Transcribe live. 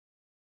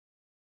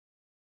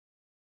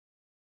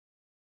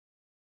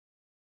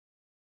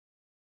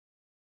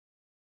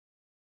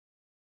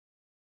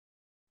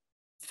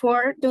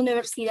For the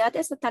Universidad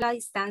Estatal a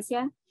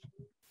Distancia,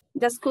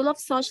 the School of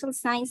Social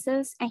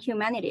Sciences and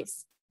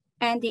Humanities,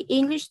 and the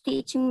English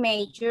teaching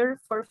major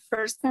for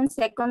first and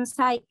second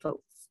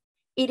cycles.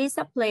 It is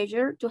a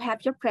pleasure to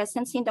have your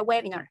presence in the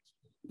webinar,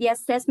 The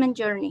Assessment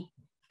Journey,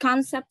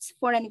 Concepts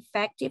for an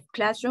Effective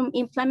Classroom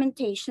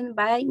Implementation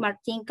by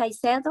Martín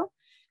Caicedo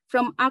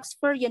from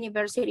Oxford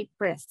University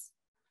Press.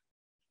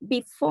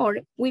 Before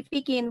we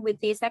begin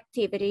with this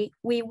activity,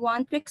 we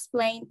want to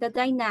explain the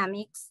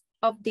dynamics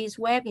of this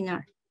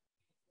webinar.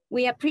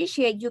 We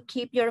appreciate you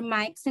keep your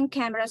mics and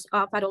cameras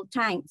off at all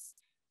times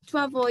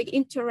to avoid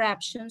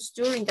interruptions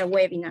during the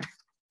webinar.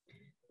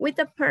 With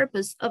the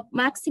purpose of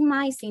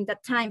maximizing the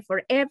time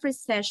for every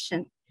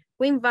session,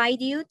 we invite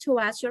you to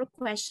ask your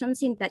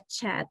questions in the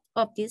chat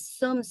of this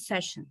Zoom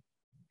session.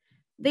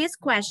 These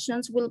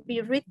questions will be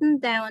written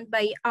down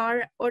by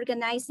our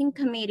organizing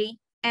committee,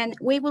 and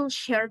we will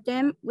share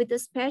them with the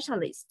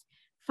specialist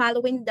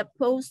following the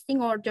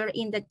posting order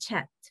in the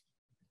chat.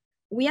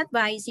 We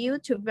advise you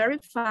to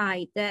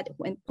verify that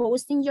when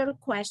posting your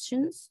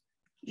questions,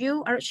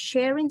 you are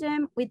sharing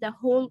them with the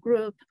whole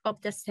group of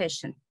the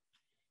session.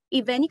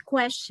 If any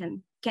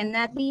question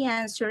cannot be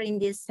answered in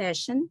this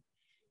session,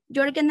 the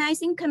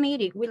organizing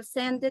committee will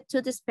send it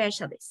to the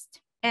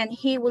specialist, and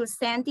he will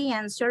send the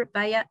answer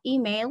via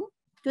email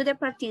to the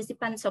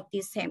participants of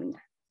this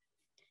seminar.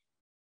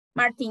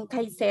 Martín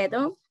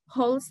Caicedo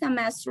holds a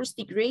master's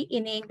degree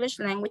in English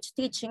language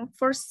teaching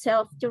for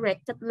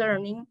self-directed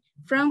learning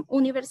from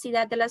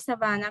Universidad de la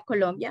Sabana,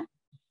 Colombia,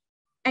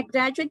 a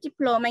graduate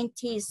diploma in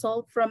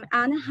TESOL from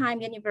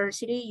Anaheim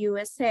University,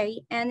 USA,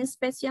 and a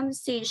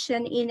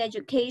specialization in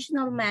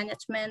educational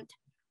management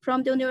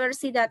from the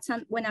Universidad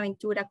San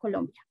Buenaventura,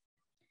 Colombia.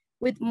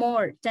 With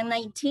more than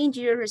 19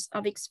 years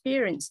of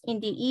experience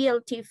in the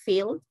ELT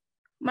field,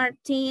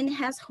 Martín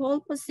has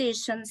held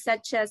positions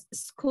such as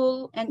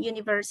school and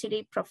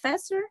university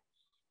professor,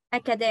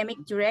 academic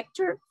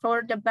director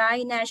for the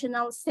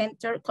Binational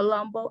Center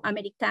Colombo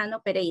Americano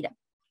Pereira,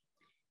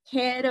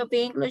 head of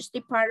English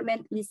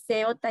Department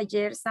Liceo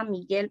Taller San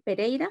Miguel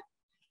Pereira,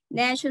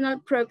 national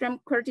program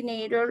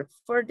coordinator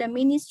for the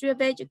Ministry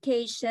of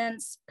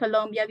Education's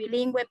Colombia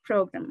Bilingue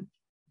program,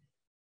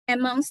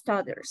 amongst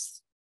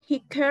others.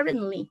 He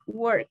currently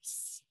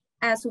works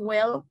as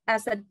well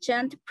as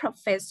adjunct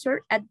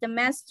professor at the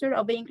Master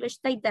of English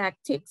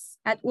Didactics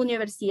at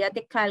Universidad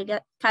de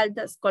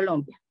Caldas,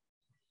 Colombia.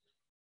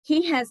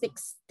 He has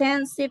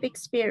extensive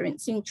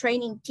experience in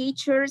training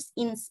teachers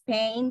in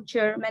Spain,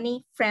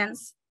 Germany,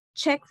 France,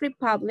 Czech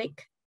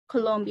Republic,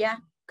 Colombia,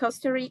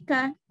 Costa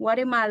Rica,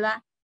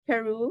 Guatemala,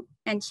 Peru,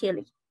 and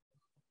Chile.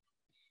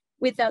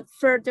 Without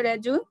further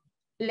ado,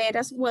 let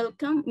us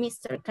welcome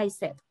Mr.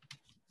 Caicedo.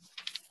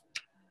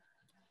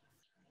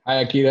 Hi,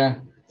 Akira.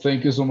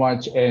 Thank you so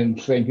much,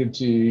 and thank you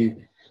to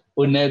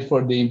UNED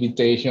for the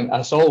invitation.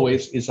 As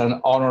always, it's an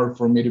honor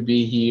for me to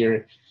be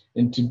here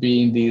and to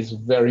be in this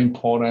very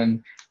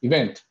important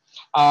event.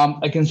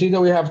 I can see that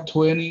we have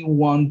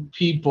 21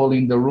 people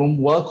in the room.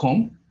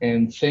 Welcome,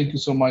 and thank you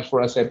so much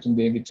for accepting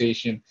the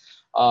invitation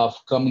of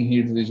coming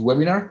here to this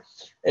webinar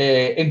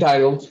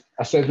entitled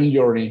Assessment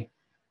Journey,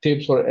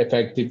 Tips for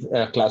Effective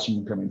Classroom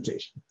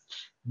Implementation.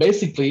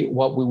 Basically,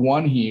 what we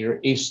want here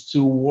is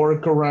to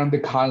work around the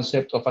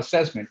concept of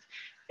assessment.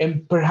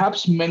 And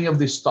perhaps many of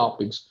these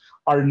topics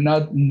are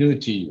not new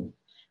to you.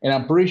 And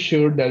I'm pretty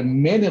sure that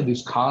many of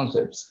these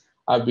concepts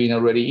have been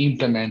already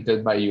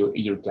implemented by you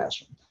in your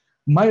classroom.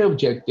 My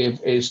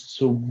objective is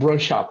to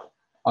brush up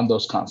on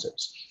those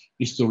concepts,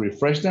 is to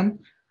refresh them,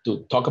 to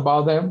talk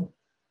about them,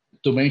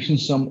 to mention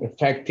some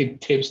effective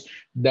tips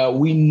that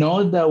we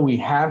know that we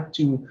have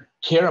to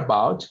care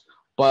about,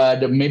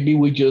 but maybe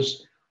we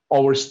just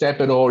overstep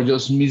it or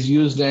just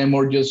misuse them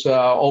or just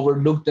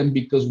overlook them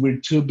because we're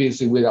too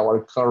busy with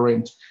our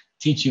current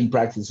teaching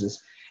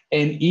practices.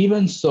 And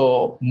even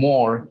so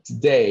more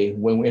today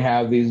when we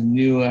have this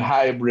new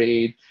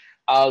hybrid,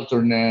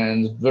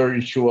 alternate,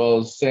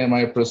 virtual,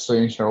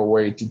 semi-presential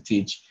way to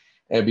teach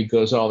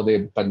because of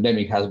the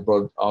pandemic has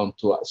brought on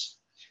to us.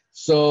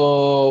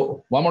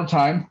 So one more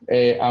time,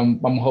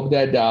 I'm hope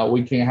that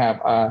we can have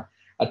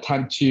a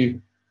time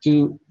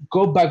to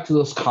go back to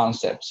those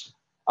concepts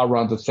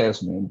around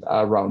assessment,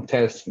 around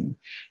testing,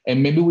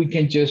 and maybe we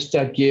can just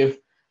give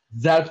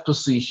that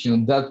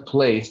position, that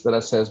place that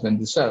assessment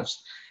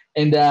deserves.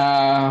 And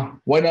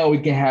why not we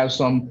can have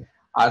some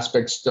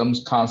aspects, some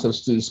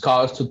concepts to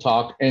discuss, to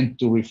talk, and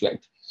to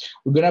reflect.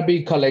 We're gonna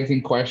be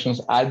collecting questions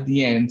at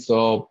the end,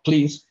 so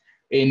please,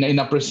 in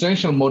a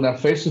presential mode, a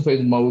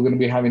face-to-face mode, we're gonna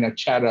be having a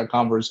chat, a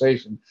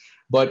conversation,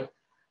 but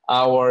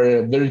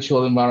our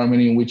virtual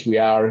environment in which we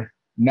are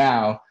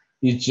now,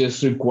 it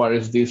just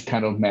requires this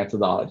kind of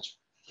methodology.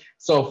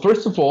 So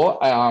first of all,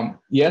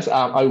 yes,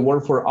 I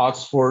work for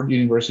Oxford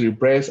University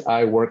Press.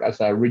 I work as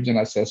a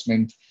regional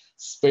assessment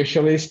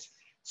specialist.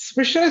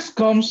 Specialist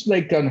comes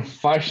like a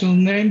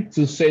fashion name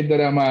to say that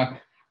I'm a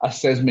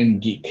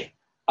assessment geek.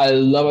 I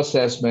love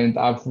assessment.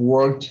 I've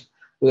worked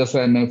with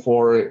assessment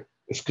for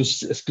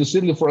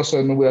exclusively for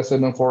assessment with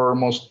assessment for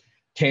almost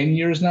 10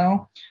 years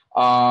now.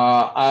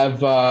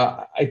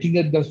 I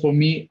think that for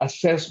me,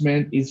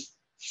 assessment is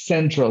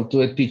central to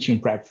the teaching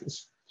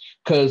practice.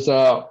 Because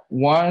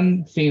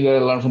one thing that I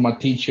learned from a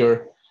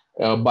teacher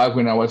back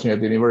when I was at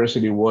the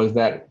university was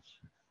that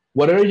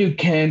whatever you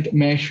can't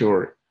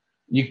measure,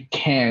 you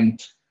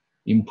can't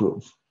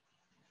improve.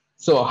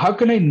 So how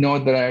can I know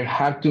that I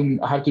have to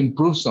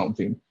improve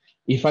something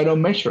if I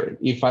don't measure it?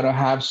 If I don't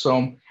have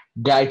some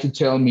guide to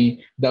tell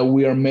me that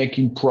we are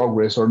making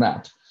progress or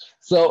not?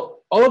 So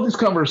all of these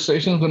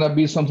conversations gonna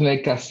be something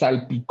like a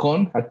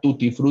salpicon, a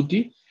tutti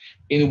frutti,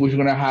 in which we're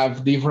gonna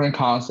have different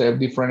concepts,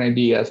 different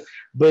ideas,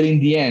 but in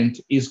the end,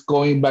 it's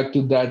going back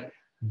to that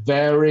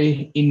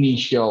very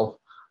initial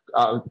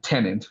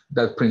tenet,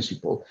 that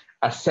principle: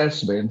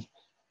 assessment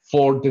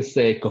for the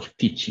sake of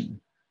teaching,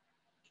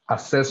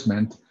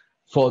 assessment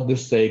for the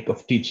sake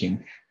of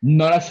teaching,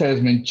 not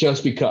assessment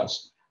just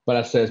because, but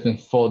assessment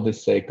for the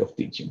sake of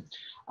teaching.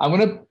 I'm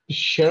going to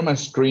share my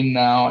screen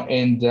now,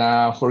 and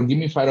forgive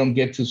me if I don't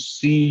get to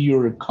see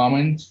your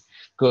comments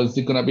because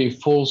it's going to be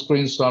full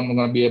screen, so I'm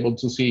going to be able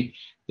to see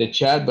the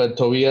chat, but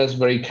Tobias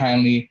very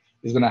kindly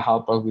is going to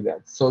help us with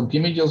that. So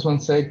give me just 1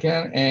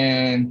 second,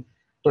 and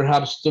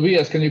perhaps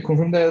Tobias, can you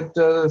confirm that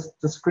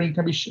the screen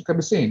can be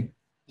seen?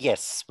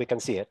 Yes, we can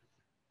see it.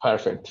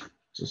 Perfect.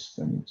 Just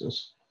let me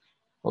just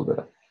hold it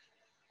up.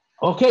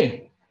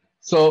 Okay,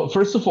 so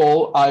first of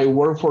all, I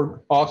work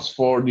for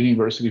Oxford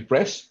University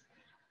Press.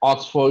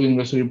 Oxford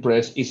University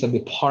Press is a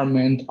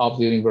department of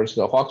the University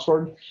of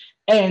Oxford.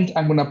 And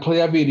I'm gonna play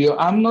a video.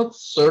 I'm not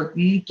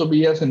certain,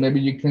 Tobias, and maybe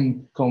you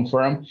can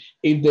confirm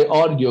if the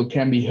audio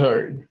can be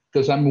heard,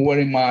 because I'm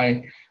wearing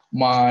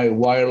my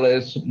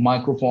wireless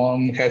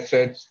microphone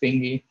headset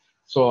thingy.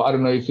 So I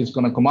don't know if it's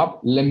gonna come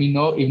up. Let me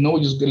know. If no,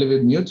 just leave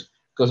it mute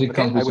because it Okay,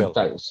 comes with I will.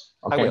 subtitles.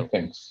 I Okay, will.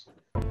 thanks.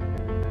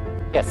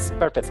 Yes,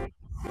 perfect.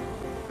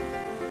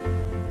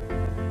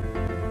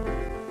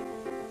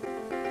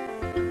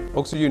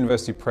 Oxford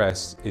University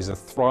Press is a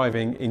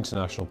thriving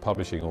international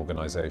publishing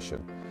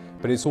organisation,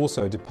 but it's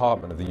also a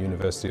department of the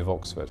University of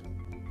Oxford.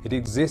 It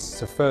exists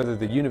to further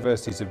the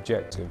university's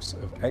objectives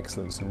of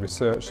excellence in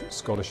research,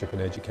 scholarship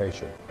and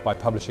education by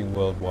publishing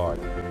worldwide.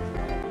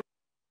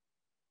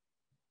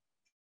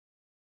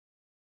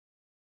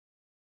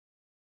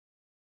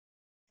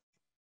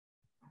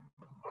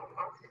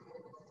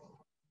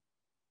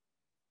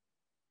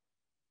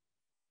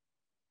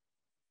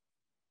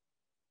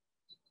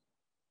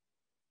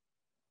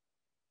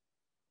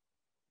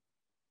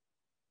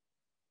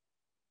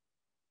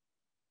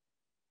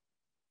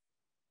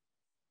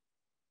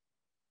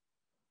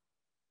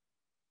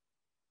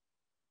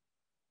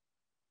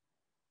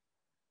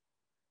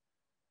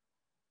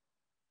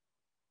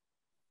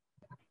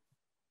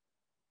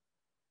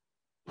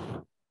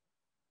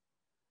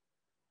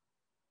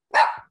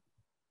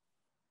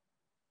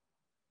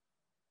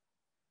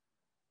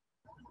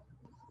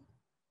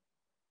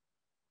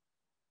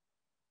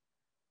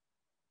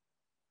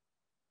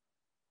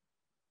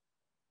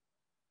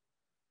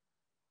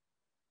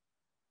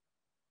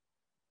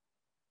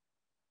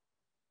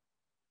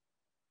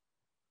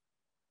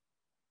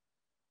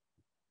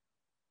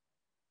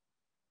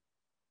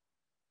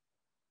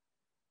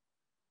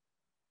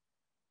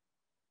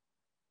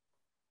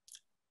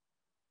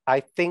 I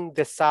think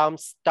the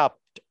sound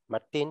stopped,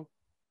 Martin.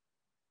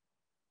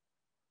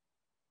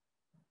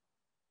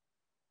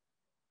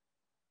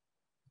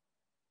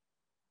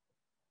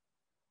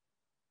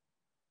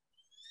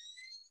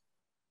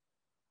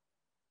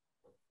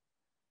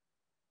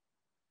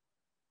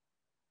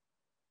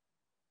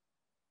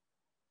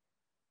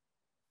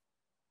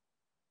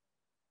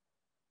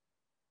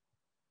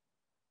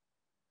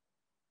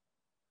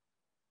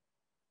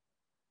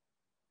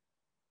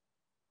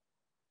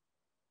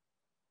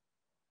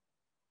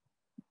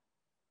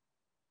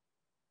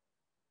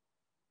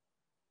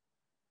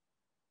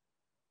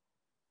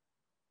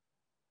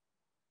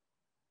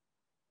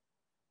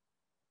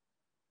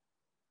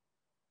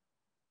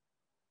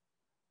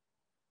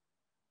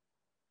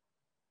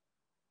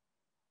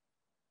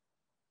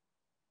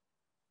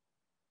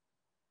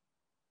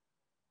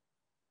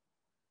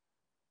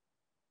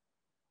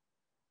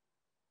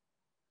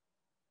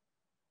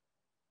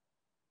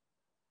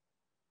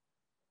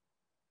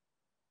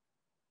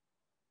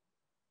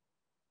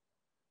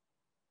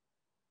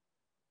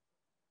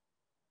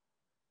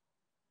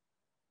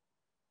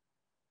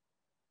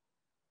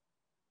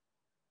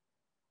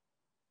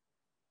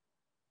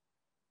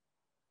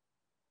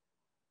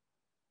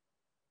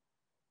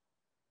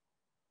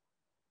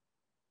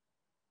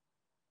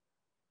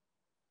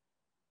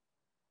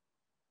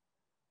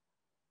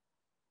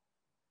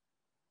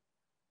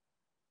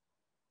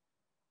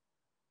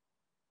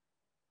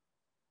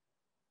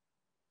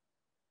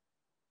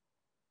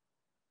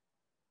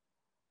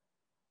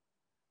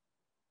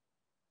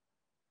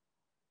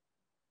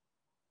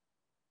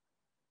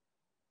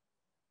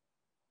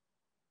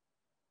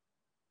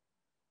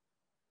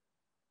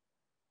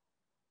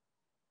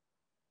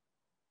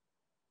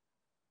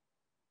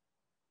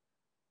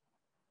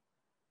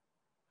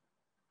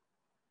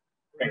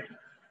 Right.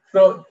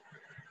 So,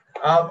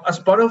 as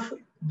part of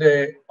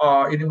the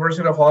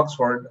University of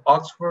Oxford,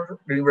 Oxford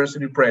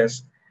University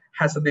Press,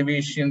 has a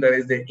division that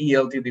is the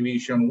ELT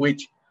division,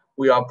 which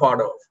we are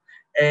part of.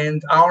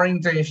 And our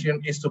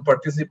intention is to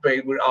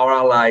participate with our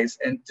allies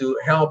and to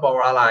help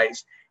our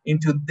allies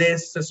into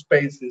these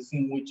spaces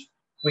in which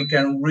we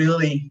can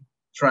really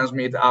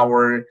transmit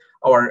our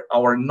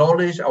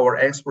knowledge, our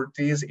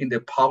expertise in the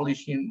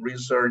publishing,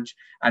 research,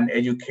 and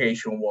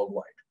education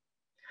worldwide.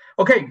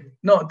 Okay,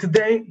 no,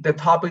 today the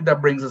topic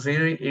that brings us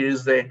here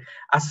is the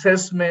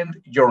assessment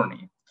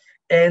journey.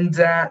 And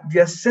the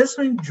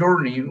assessment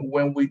journey,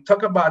 when we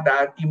talk about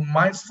that, it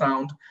might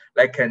sound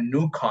like a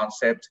new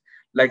concept,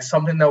 like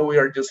something that we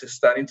are just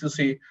starting to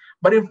see,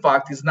 but in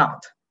fact, it's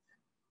not.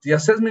 The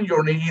assessment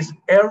journey is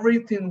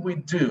everything we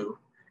do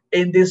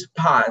in this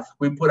path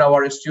we put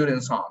our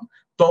students on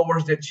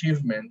towards the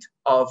achievement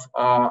of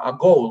a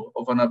goal,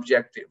 of an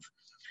objective.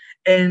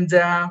 And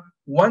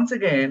once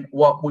again,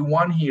 what we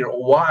want here,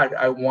 or what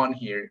I want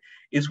here,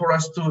 is for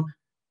us to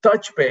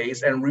touch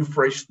base and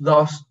refresh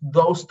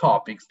those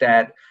topics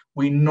that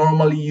we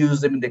normally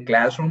use them in the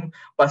classroom,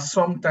 but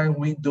sometimes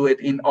we do it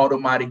in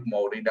automatic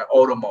mode, in the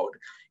auto mode.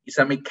 It's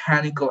a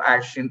mechanical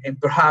action, and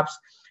perhaps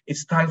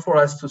it's time for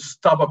us to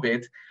stop a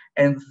bit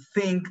and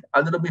think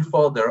a little bit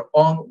further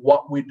on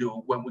what we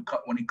do when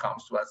it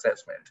comes to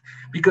assessment,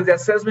 because the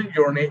assessment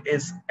journey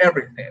is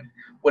everything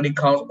when it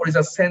comes, or is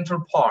a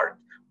central part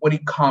when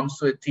it comes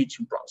to the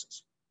teaching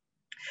process.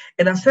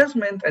 And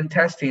assessment and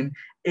testing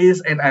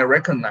is, and I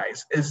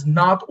recognize, is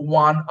not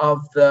one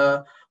of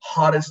the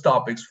hottest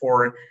topics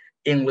for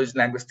English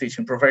language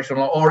teaching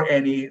professional or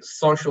any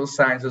social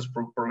sciences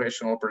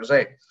professional per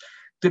se.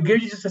 To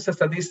give you just a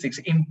statistics,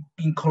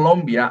 in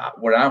Colombia,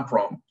 where I'm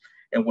from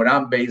and where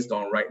I'm based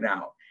on right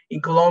now,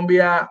 in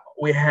Colombia,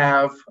 we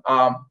have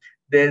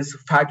these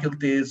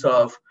faculties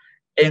of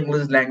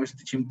English language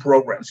teaching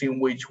programs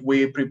in which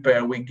we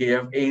prepare, we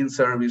give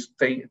in-service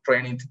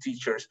training to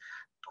teachers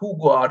who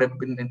go out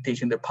and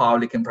teach in the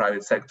public and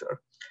private sector.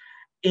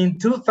 In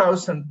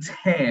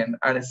 2010,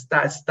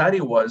 a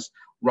study was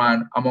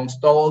run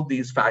amongst all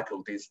these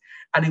faculties,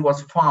 and it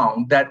was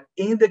found that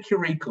in the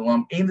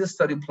curriculum, in the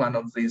study plan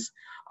of these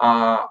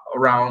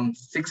around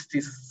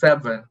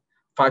 67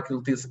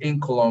 faculties in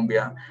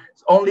Colombia,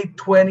 only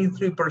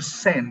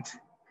 23%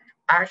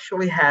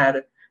 actually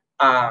had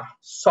a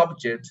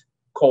subject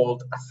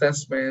called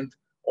assessment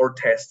or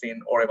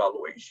testing or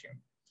evaluation.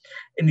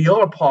 And the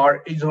other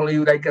part is only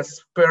like a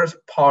spare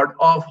part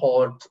of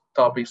other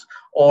topics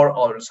or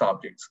other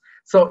subjects.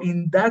 So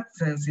in that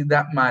sense, in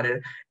that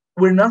matter,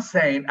 we're not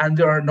saying, and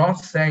they are not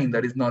saying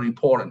that it's not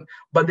important,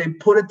 but they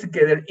put it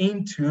together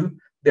into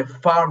the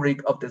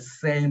fabric of the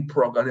same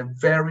program, the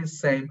very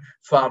same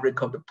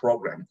fabric of the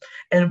program.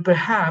 And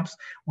perhaps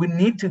we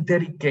need to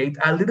dedicate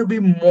a little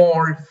bit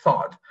more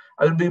thought,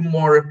 a little bit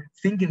more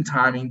thinking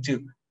time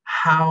into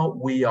how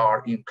we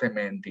are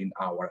implementing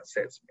our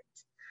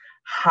assessments,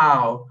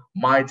 how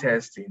my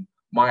testing,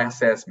 my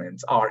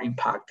assessments are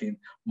impacting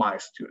my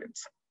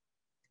students.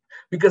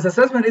 Because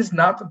assessment is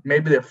not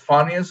maybe the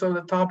funniest of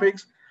the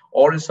topics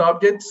or the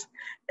subjects,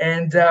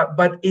 and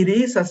but it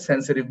is a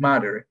sensitive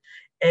matter,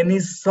 and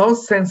it's so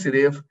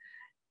sensitive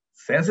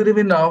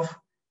enough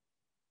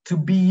to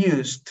be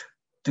used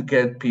to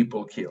get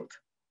people killed.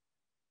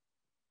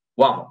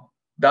 Wow,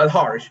 that's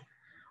harsh.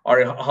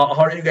 Or how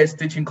are you guys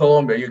teaching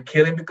Colombia? You're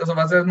killing because of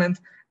assessment?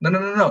 No, no,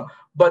 no, no.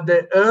 But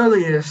the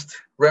earliest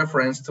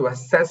reference to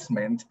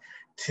assessment,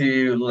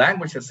 to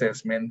language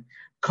assessment,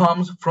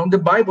 comes from the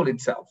Bible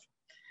itself.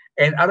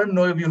 And I don't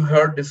know if you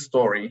heard the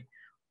story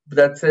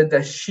that said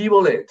that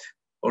shibboleth,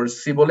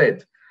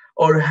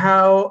 or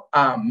how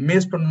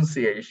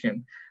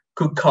mispronunciation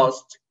could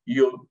cost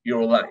you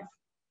your life.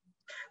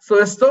 So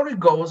the story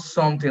goes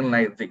something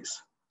like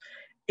this.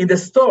 In the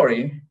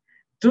story,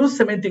 two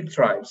Semitic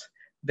tribes,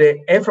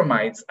 the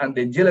Ephraimites and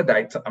the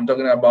Gileadites, I'm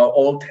talking about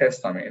Old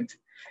Testament,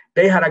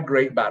 they had a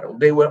great battle.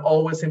 They were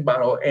always in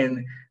battle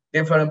and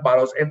different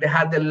battles, and they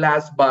had the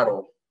last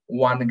battle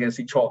one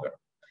against each other.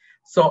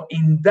 So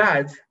in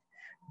that,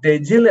 the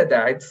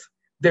Gileadites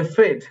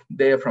defeat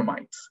the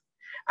Ephraimites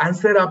and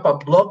set up a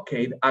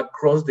blockade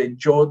across the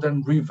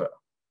Jordan River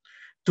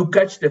to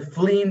catch the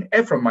fleeing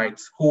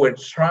Ephraimites who were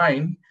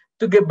trying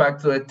to get back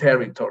to their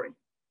territory.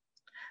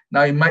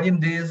 Now imagine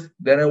this,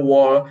 they're in a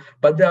war,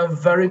 but they are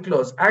very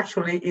close.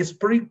 Actually, it's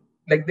pretty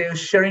like they're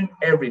sharing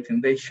everything.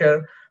 They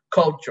share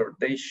culture,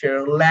 they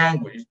share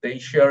language, they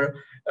share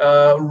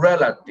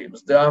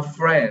relatives, they are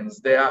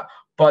friends,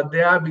 but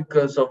they are,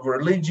 because of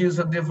religious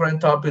and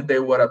different topics, they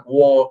were at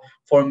war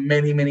for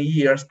many, many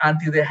years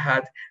until they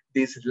had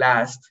this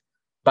last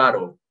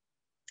battle.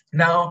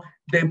 Now,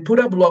 they put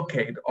a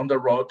blockade on the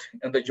road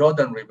in the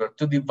Jordan River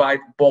to divide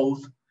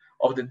both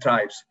of the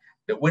tribes,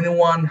 the winning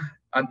one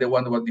and the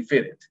one that was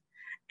defeated.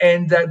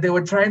 And they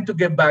were trying to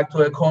get back to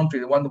their country,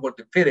 the one that was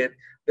defeated,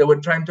 they were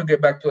trying to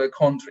get back to their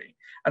country.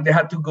 And they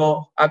had to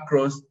go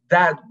across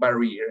that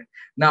barrier.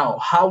 Now,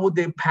 how would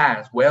they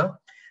pass? Well,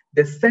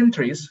 the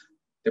sentries,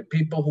 the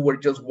people who were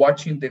just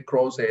watching the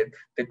crossroads,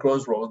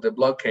 the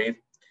blockade,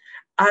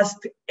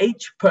 asked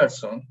each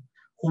person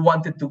who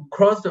wanted to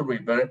cross the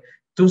river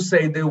to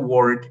say the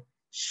word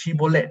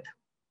shibboleth.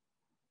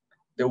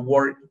 The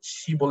word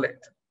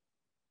shibboleth.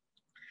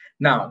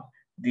 Now,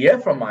 the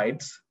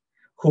Ephraimites,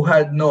 who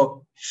had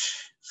no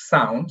sh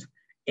sound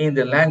in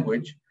the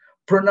language,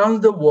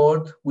 pronounced the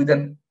word with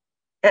an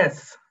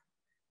S,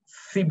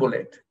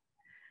 shibboleth,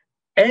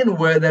 and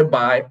were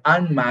thereby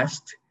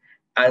unmasked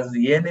as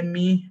the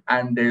enemy,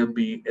 and they'll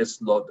be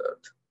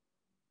slaughtered.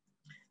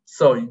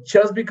 So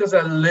just because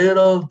a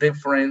little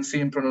difference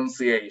in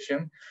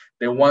pronunciation,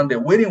 the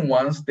winning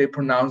ones, they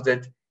pronounced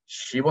it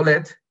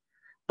shibboleth,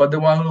 but the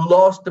one who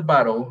lost the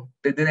battle,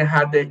 they didn't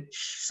have the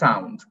sh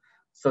sound.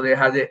 So they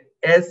had the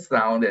S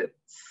sound, the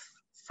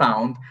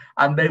sound,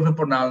 and they would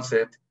pronounce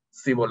it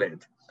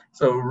shibboleth.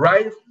 So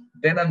right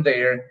then and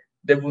there,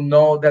 they will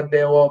know that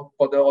they were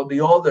for the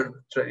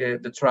other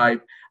the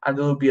tribe, and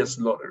there will be a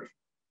slaughter.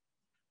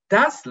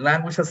 That's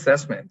language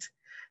assessment.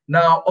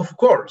 Now, of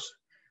course,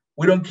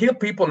 we don't kill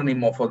people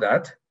anymore for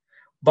that,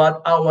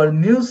 but our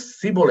new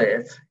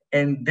shibboleth,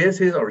 and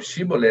this is our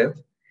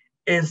shibboleth,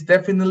 is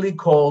definitely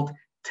called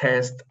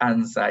test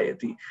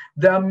anxiety.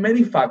 There are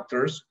many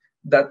factors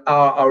that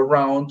are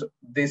around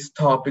this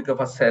topic of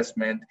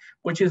assessment,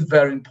 which is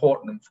very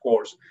important, of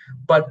course.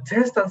 But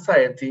test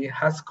anxiety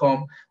has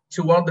come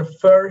to one of the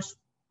first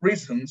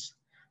reasons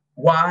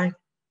why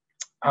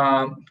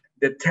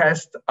the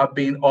tests are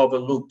being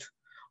overlooked,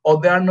 or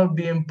they are not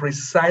being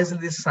precisely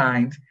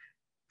designed,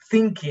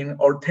 thinking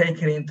or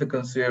taking into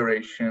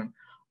consideration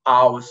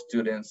our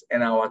students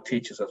and our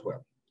teachers as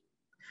well.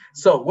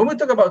 So when we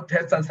talk about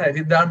test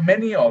anxiety, there are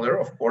many other,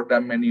 of course, there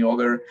are many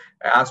other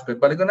aspects,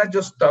 but I'm gonna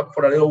just talk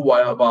for a little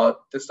while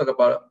about, let's talk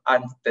about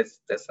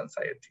test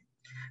anxiety.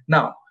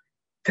 Now,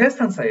 test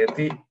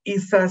anxiety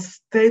is a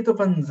state of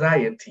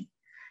anxiety,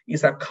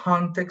 is a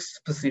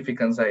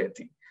context-specific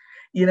anxiety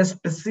in a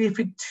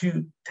specific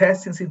to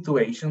testing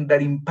situation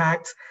that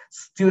impacts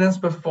students'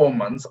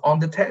 performance on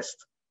the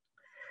test,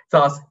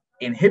 thus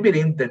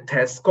inhibiting the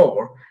test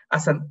score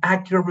as an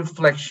accurate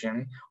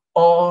reflection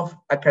of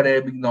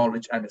academic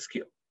knowledge and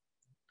skill.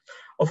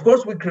 Of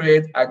course, we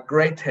create a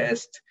great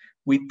test.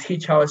 We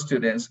teach our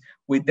students.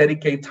 We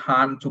dedicate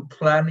time to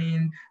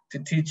planning, to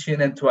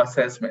teaching, and to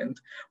assessment.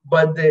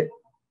 But the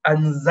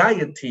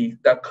anxiety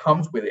that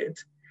comes with it,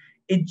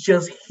 it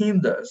just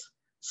hinders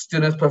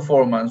students'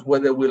 performance,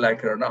 whether we like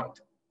it or not.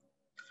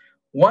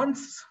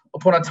 Once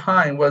upon a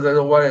time, was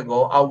a while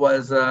ago, I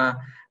was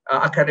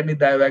academic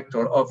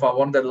director of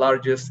one of the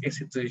largest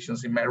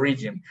institutions in my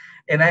region,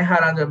 and I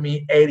had under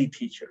me 80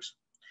 teachers.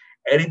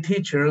 80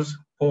 teachers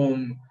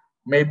whom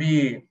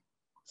maybe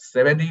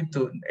 70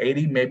 to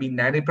 80, maybe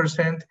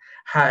 90%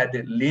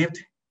 had lived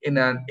in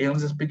an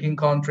English-speaking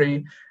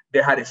country.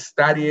 They had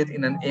studied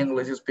in an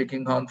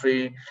English-speaking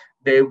country.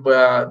 They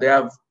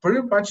are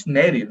pretty much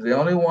native. The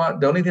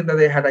only thing that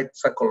they had like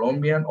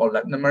Colombian or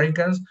Latin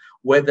Americans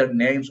were their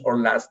names or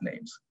last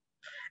names.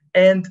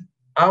 And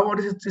our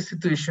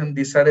institution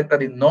decided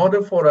that in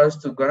order for us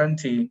to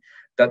guarantee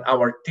that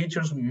our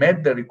teachers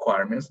met the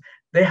requirements,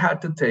 they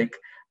had to take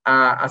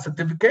a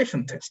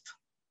certification test.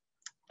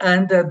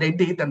 And they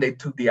did, and they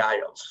took the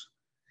IELTS.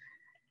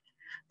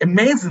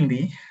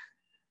 Amazingly,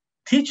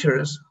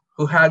 teachers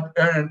who had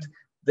earned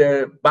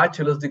their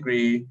bachelor's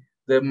degree,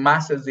 their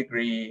master's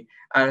degree,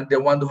 and the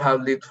one who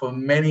have lived for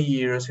many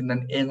years in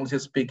an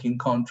English-speaking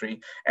country,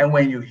 and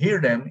when you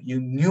hear them, you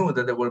knew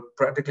that they were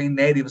practically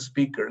native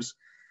speakers.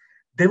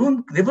 They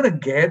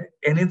wouldn't get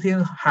anything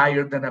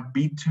higher than a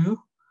B2,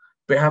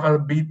 but have a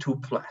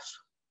B2 plus.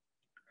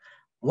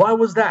 Why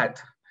was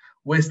that?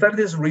 We started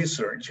this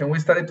research and we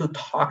started to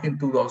talking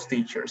to those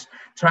teachers,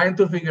 trying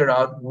to figure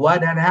out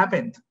what had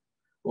happened.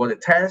 Was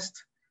it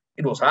test?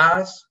 It was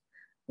us.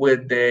 Where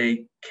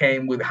they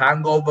came with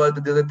hangover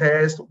to do the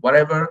test,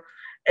 whatever.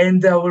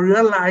 And we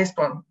realized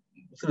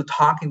through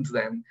talking to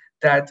them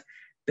that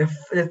the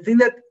thing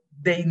that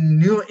they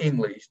knew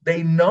English,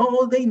 they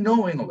know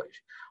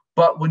English,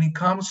 but when it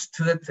comes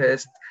to the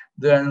test,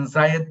 the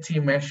anxiety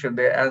measure,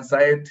 the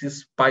anxiety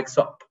spikes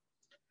up.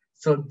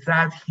 So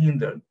that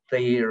hindered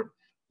their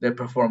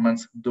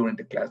performance during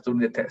the class, during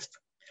the test.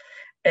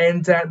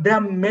 And there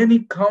are many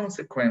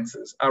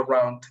consequences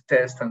around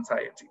test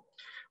anxiety.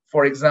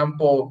 For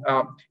example,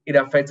 it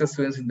affects the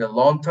students in the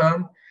long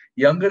term.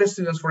 Younger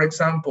students, for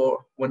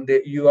example, when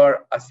you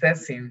are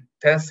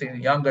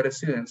testing younger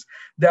students,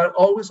 they are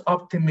always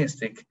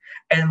optimistic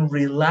and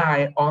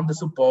rely on the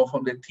support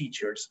from the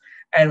teachers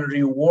and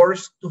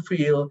rewards to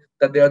feel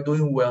that they are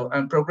doing well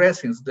and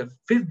progressing. So the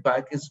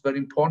feedback is very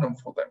important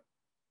for them.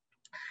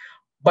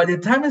 By the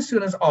time the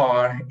students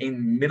are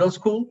in middle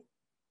school,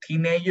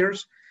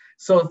 teenagers,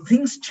 so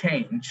things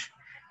change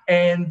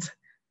and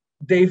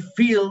they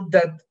feel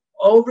that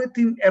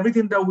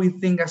everything that we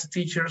think as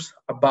teachers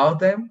about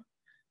them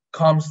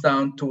comes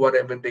down to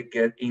whatever they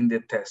get in the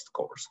test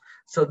course.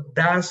 So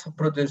that's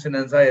producing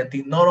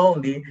anxiety, not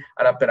only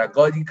at a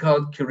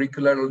pedagogical,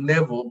 curricular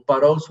level,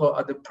 but also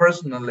at the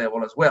personal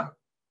level as well.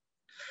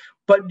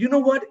 But you know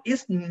what?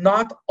 It's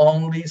not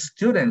only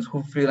students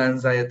who feel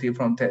anxiety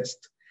from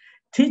tests,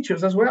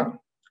 teachers as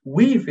well.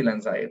 We feel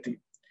anxiety.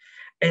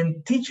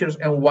 And teachers,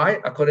 and why,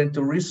 according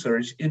to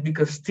research, is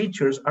because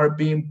teachers are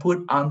being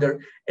put under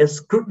a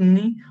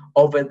scrutiny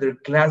over their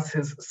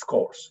classes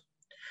scores,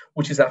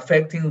 which is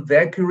affecting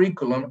their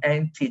curriculum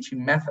and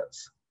teaching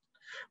methods.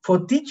 For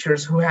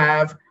teachers who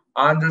have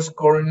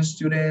underscoring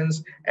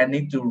students and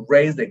need to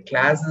raise the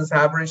class's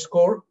average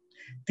score,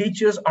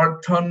 teachers are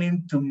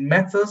turning to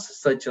methods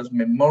such as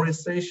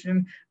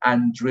memorization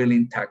and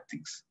drilling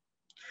tactics.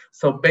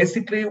 So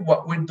basically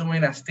what we're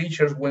doing as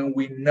teachers when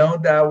we know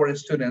that our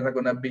students are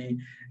gonna be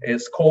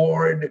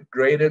scored,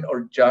 graded,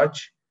 or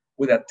judged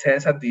with a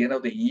test at the end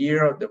of the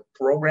year of the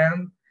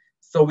program,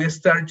 so we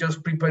start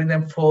just preparing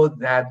them for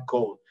that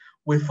goal.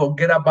 We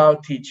forget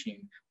about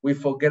teaching. We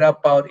forget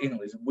about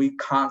English. We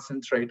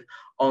concentrate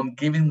on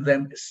giving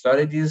them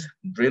strategies,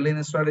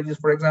 drilling strategies,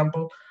 for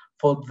example,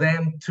 for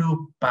them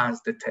to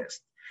pass the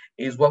test.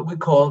 Is what we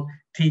call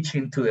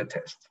teaching to the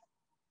test.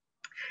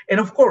 And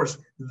of course,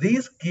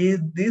 this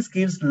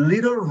gives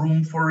little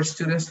room for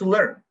students to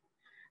learn.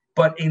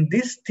 But in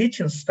this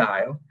teaching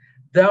style,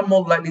 they're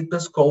more likely to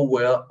score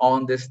well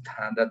on the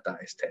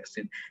standardized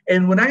testing.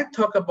 And when I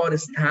talk about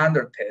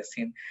standard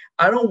testing,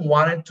 I don't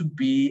want it to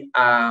be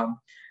a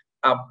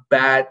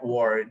bad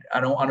word. I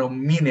don't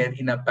mean it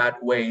in a bad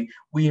way.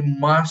 We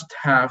must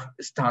have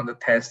standard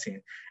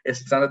testing.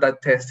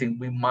 Standardized testing,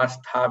 we must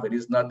have it.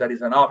 It's not that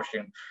it's an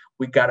option.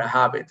 We gotta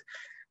have it.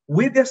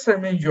 With the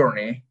assessment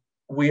journey,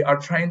 we are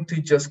trying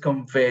to just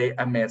convey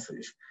a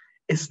message.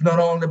 It's not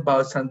only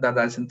about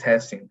standardizing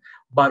testing,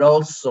 but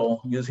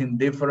also using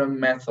different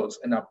methods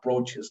and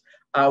approaches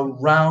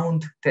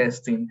around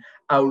testing,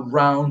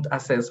 around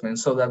assessment,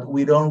 so that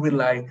we don't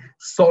rely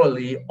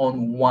solely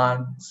on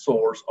one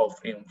source of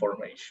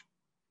information.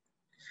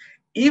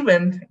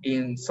 Even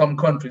in some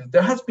countries,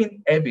 there has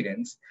been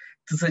evidence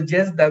to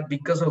suggest that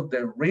because of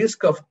the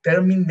risk of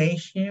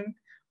termination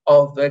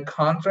of the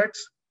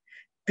contracts,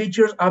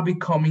 teachers are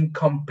becoming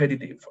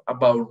competitive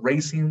about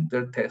raising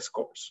their test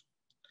scores.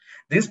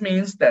 This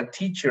means that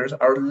teachers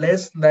are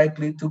less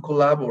likely to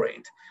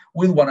collaborate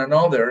with one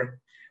another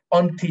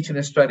on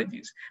teaching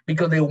strategies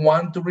because they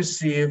want to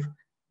receive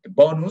the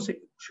bonus,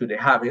 should they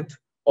have it,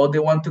 or they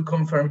want to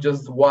confirm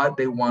just what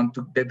they want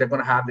to, that they're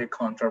going to have their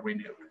contract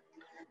renewed.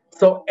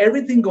 So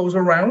everything goes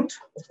around,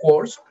 of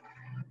course,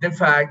 the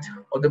fact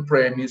or the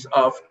premise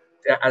of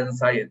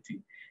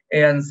anxiety.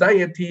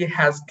 Anxiety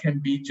can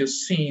be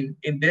just seen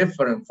in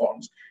different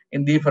forms,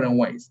 in different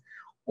ways.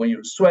 When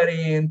you're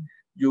sweating,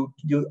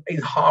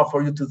 it's hard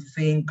for you to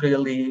think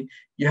clearly.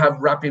 You have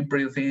rapid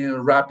breathing,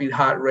 rapid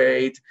heart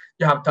rate.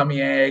 You have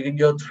tummy ache, and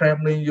you're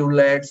trembling your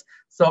legs.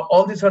 So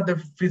all these are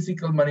the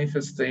physical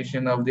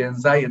manifestation of the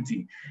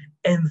anxiety,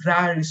 and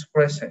that is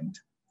present.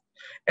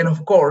 And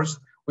of course,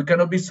 we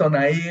cannot be so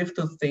naive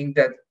to think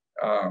that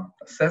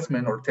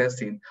assessment or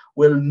testing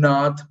will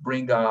not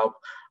bring up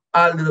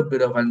a little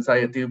bit of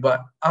anxiety.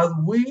 But as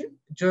we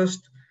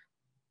just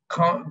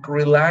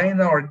rely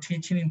on our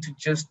teaching into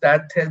just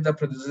that test that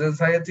produces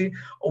anxiety,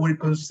 or we're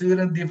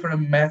considering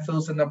different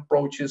methods and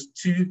approaches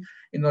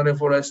in order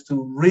for us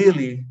to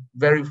really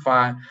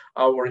verify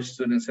our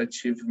students'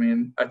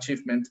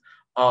 achievement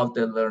of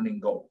the learning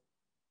goal.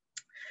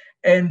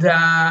 And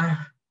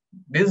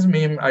this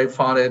meme, I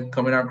found it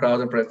coming across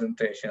the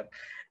presentation,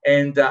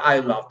 and I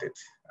loved it.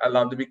 I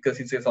loved it because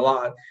it says a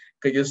lot.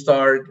 Because you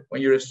start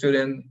when you're a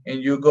student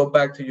and you go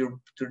back to your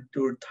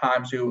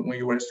times when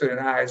you were a student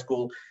in high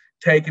school,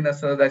 taking a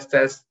standardized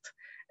test,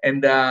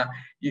 and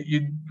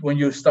when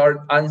you start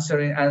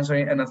answering,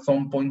 and at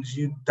some point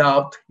you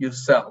doubt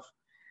yourself,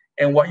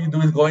 and what you do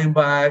is going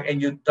back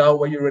and you doubt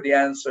what you already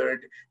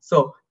answered.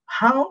 So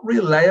how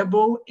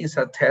reliable is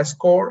a test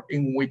score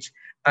in which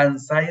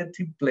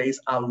anxiety plays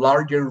a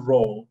larger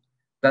role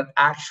than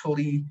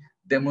actually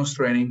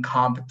demonstrating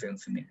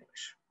competence in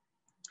English?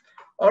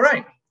 All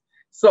right,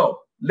 so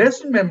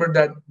let's remember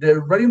that the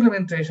right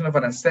implementation of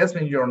an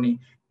assessment journey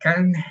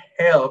can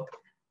help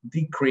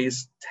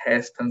decrease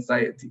test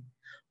anxiety,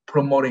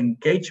 promote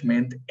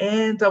engagement,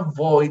 and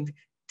avoid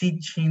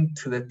teaching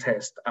to the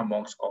test,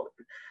 amongst others.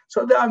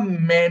 So there are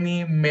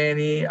many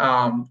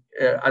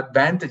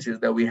advantages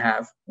that we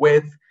have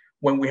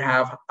when we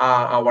have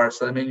our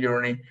assessment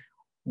journey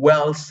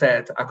well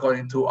set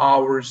according to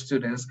our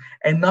students,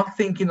 and not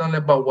thinking only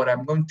about what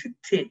I'm going to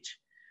teach,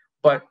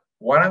 but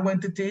what I'm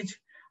going to teach,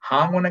 how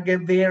I'm going to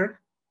get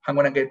there, how I'm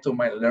going to get to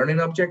my learning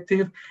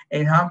objective,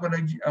 and how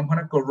I'm going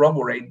to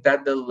corroborate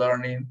that the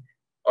learning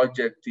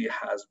objective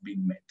has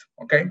been met.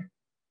 Okay.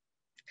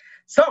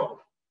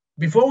 So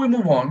before we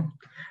move on,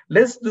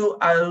 let's do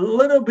a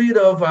little bit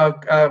of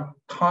a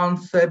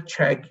concept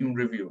checking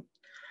review.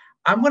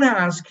 I'm going to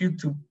ask you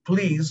to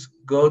please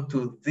go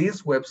to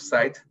this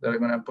website that I'm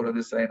going to put on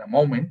the slide in a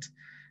moment.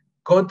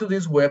 Go to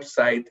this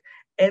website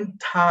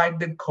and type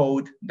the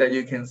code that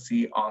you can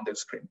see on the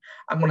screen.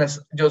 I'm going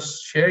to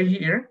just share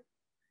here.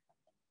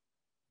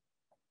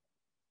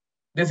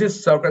 This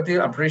is Socrates.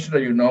 I'm pretty sure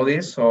that you know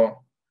this. So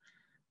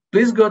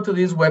please go to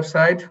this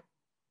website.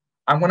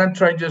 I'm going to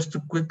try just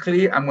to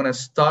quickly, I'm going to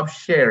stop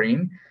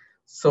sharing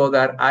so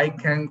that I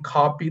can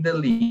copy the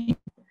link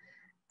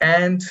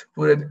and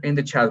put it in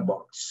the chat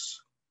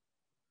box.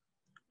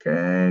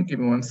 Okay, give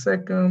me 1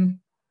 second.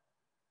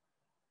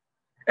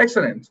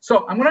 Excellent.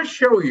 So I'm going to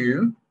show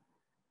you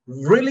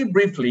really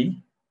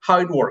briefly how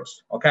it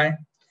works, okay?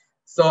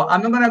 So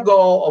I'm not going to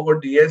go over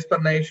the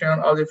explanation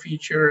of the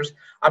features.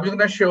 I'm just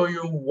going to show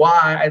you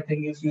why I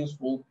think it's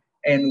useful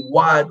and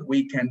what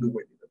we can do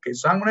with it. Okay,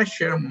 so I'm going to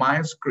share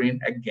my screen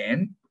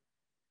again.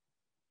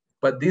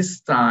 But this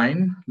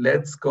time,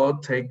 let's go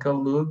take a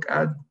look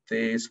at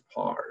this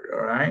part,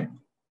 all right?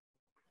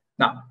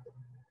 Now,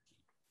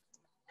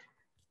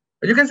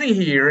 what you can see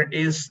here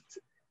is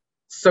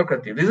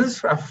Socrates. This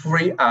is a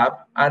free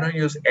app. I don't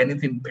use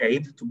anything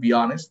paid, to be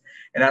honest,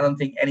 and I don't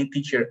think any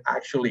teacher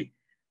actually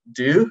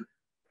do.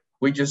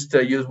 We just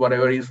use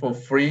whatever is for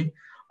free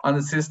on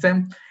the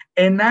system.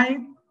 And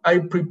I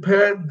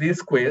prepared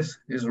this quiz,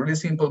 this really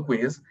simple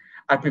quiz.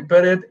 I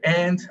prepared it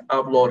and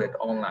uploaded it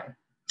online.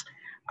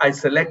 I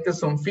selected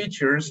some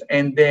features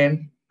and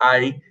then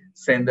I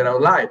send it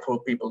out live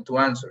for people to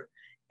answer.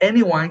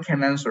 Anyone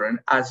can answer it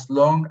as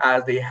long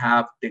as they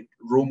have the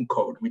room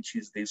code, which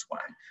is this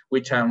one,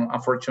 which I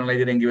unfortunately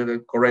didn't give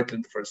it correctly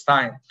the first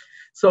time.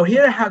 So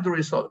here I have the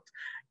result.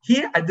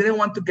 Here I didn't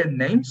want to get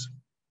names,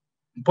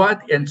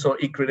 and so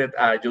it created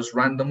just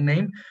random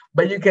name,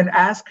 but you can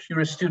ask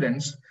your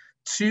students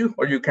to,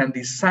 or you can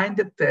design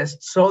the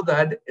test so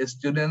that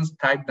students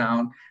type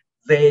down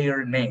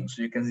their name.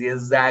 So you can see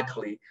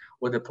exactly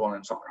what the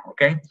problems are,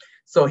 okay?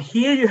 So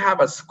here you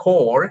have a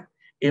score.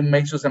 It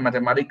makes us a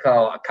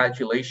mathematical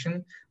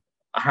calculation,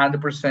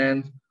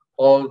 100%,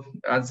 all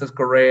answers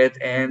correct,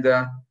 and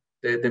the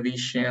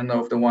division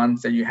of the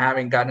ones that you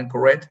haven't gotten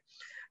correct.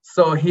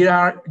 So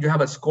here you have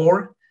a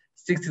score,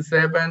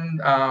 67,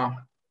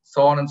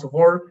 so on and so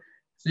forth.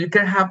 So you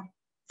can have,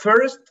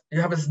 first, you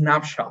have a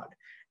snapshot,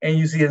 and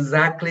you see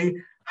exactly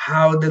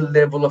how the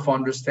level of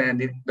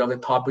understanding of the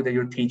topic that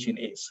you're teaching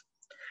is.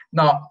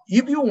 Now,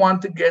 if you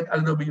want to get a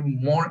little bit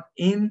more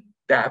in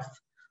depth,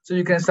 so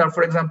you can start,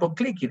 for example,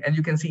 clicking, and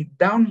you can see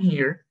down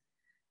here,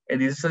 and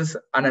this is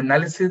an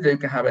analysis that you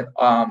can have it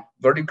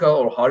vertical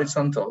or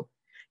horizontal.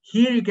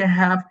 Here you can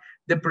have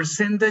the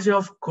percentage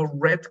of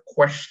correct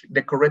question,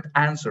 the correct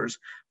answers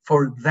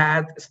for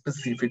that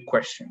specific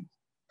question.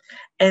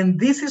 And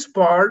this is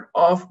part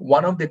of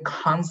one of the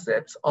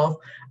concepts of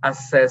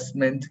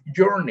assessment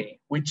journey,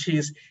 which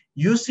is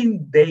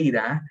using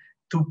data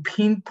to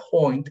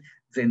pinpoint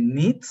the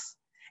needs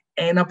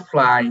and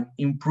apply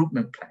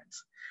improvement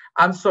plans.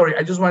 I'm sorry,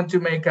 I just want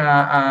to make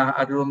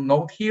a little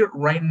note here.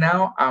 Right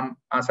now,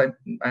 as I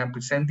am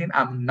presenting,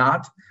 I'm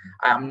not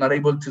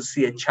able to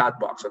see a chat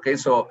box, okay?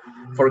 So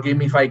forgive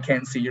me if I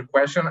can't see your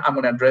question. I'm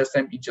gonna address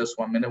them in just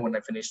 1 minute when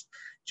I finish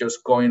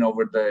just going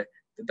over the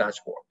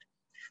dashboard.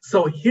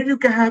 So here you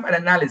can have an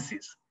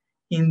analysis.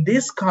 In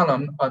this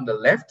column on the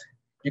left,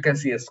 you can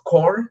see a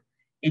score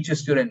each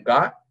student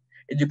got,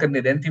 and you can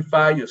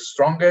identify your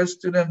strongest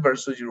student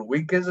versus your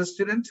weakest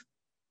student.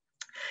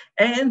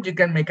 And you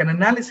can make an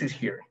analysis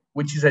here,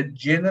 which is a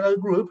general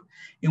group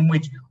in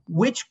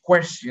which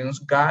questions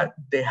got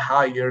the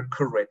higher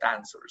correct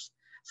answers.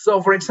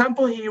 So for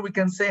example, here we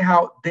can say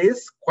how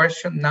this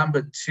question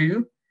number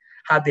 2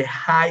 had the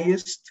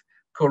highest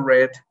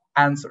correct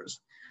answers.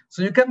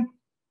 So you can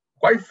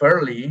quite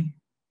fairly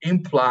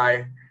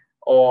imply,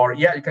 or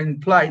yeah, you can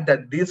imply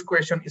that this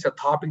question is a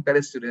topic that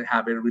a student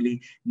haven't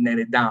really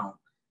netted down.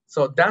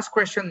 So that's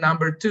question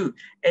number 2.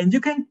 And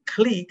you can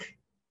click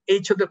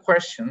each of the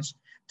questions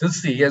to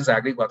see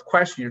exactly what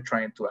question you're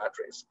trying to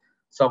address.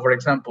 So for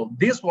example,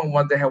 this one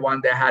was the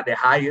one that had the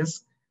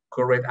highest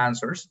correct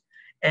answers.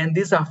 And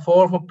this is a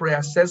form of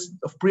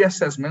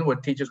pre-assessment where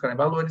teachers can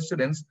evaluate the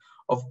students.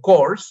 Of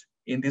course,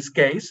 in this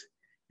case,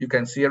 you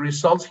can see a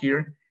results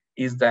here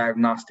is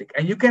diagnostic.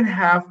 And you can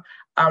have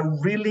a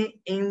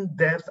really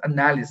in-depth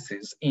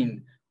analysis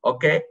in,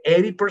 okay,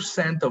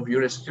 80% of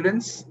your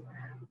students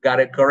got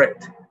it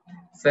correct.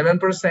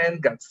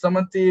 7% got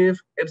summative,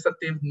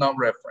 exhaustive,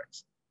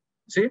 non-reference.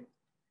 See?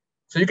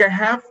 So you can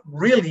have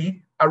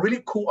really a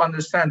really cool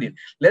understanding.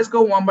 Let's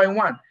go one by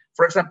one.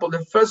 For example,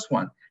 the first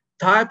one,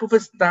 type of a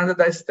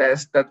standardized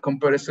test that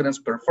compares students'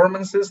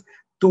 performances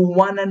to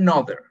one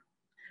another.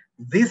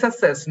 These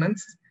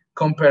assessments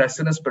compare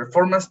students'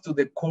 performance to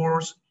the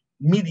course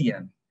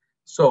median.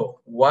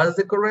 So what's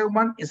the correct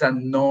one? Is a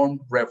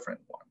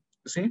non-referent one,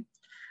 you see?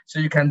 So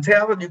you can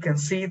tell, you can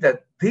see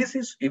that this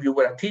is, if you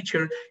were a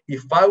teacher,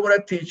 if I were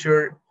a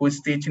teacher who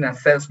is teaching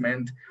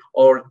assessment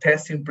or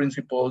testing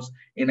principles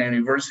in a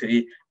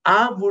university,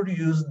 I would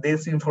use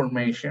this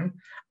information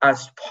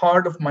as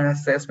part of my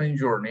assessment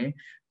journey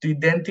to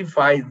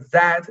identify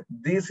that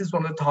this is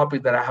one of the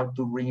topics that I have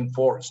to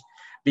reinforce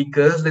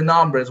because the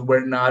numbers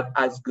were not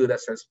as good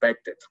as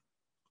expected.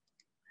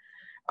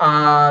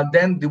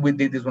 Then we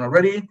did this one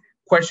already.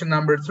 Question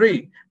number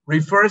 3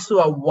 refers to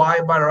a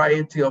wide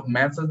variety of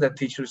methods that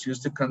teachers use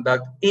to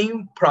conduct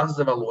in-process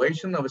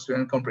evaluation of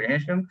student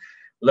comprehension,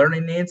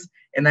 learning needs,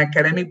 and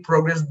academic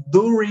progress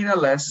during a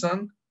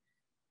lesson,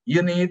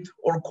 unit,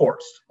 or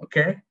course,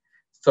 okay?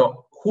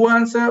 So who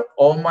answered?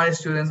 All my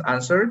students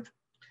answered.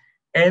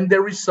 And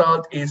the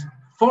result is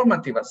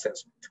formative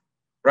assessment,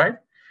 right?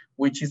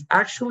 which is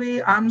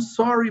actually, I'm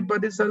sorry,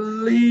 but it's a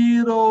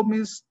little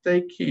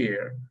mistake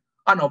here.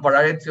 Oh no,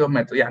 variety of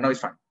method. Yeah, no, it's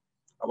fine.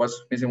 I was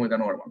missing with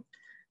another one.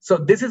 So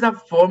this is a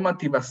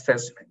formative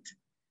assessment.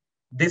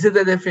 This is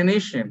the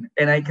definition,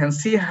 and I can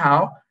see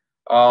how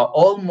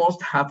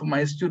almost half of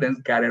my students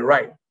got it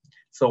right.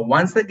 So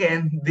once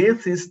again,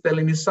 this is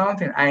telling me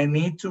something. I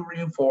need to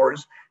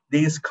reinforce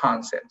this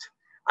concept.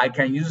 I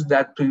can use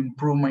that to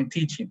improve my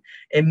teaching.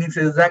 And it's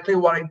exactly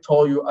what I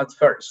told you at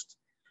first.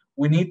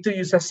 We need to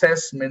use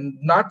assessment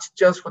not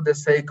just for the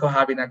sake of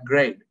having a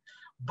grade,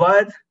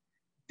 but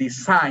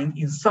designed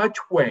in such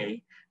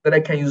way that I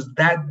can use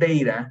that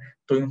data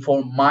to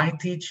inform my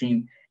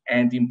teaching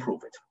and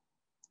improve it.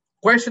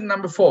 Question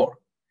number 4.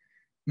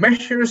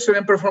 Measure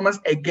student performance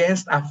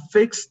against a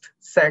fixed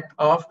set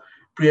of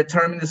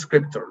predetermined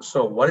descriptors.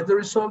 So what is the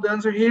result? The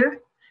answer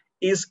here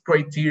is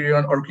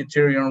criterion or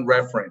criterion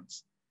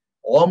reference.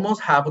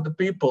 Almost half of the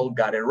people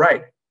got it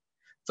right.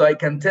 So I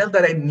can tell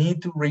that I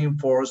need to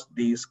reinforce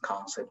this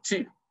concept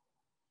too.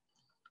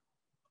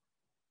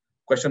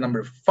 Question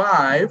number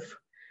 5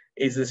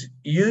 is this: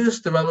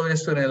 use to evaluate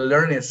student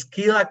learning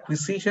skill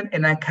acquisition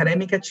and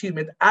academic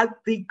achievement at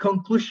the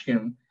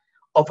conclusion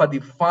of a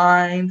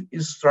defined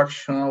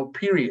instructional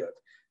period,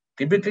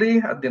 typically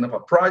at the end of a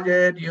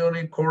project,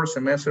 unit, course,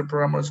 semester,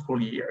 program, or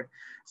school year.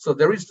 So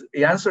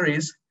the answer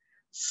is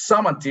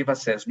summative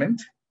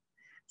assessment.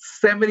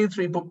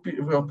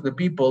 73% of the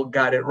people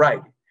got it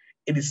right.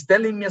 It is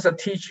telling me as a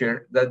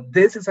teacher that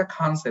this is a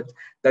concept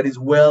that is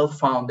well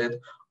founded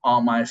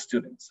on my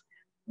students.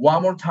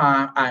 One more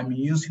time, I'm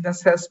using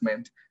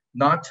assessment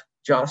not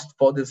just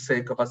for the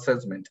sake of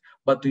assessment,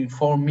 but to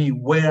inform me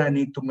where I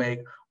need to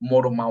make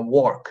more of my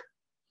work.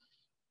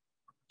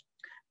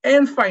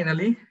 And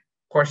finally,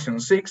 question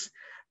 6,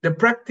 the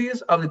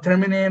practice of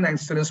determining a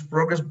student's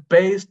progress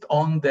based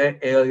on their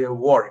earlier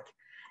work.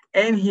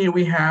 And here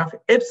we have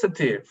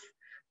ipsative.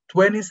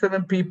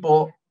 27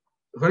 people,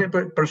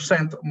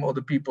 20% of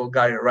the people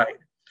got it right.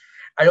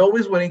 I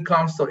always, when it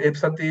comes to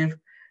ipsative,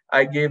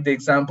 I gave the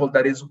example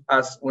that is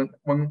as when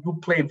you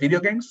play video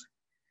games,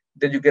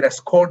 that you get a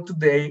score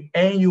today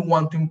and you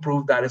want to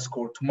improve that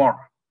score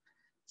tomorrow.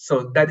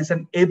 So that is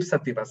an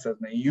ipsative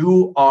assessment.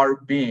 You are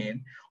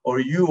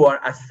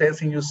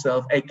assessing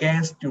yourself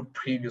against your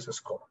previous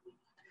score.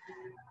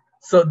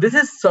 So this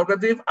is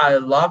Socrative. I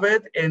love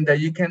it. And that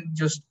you can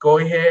just go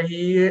ahead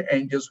here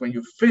and just when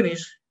you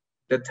finish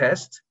the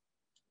test,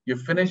 you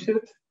finish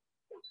it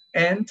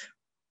and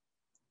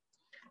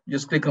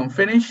just click on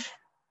finish.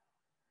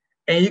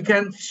 And you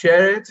can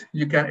share it,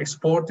 you can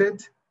export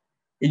it.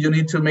 If you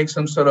need to make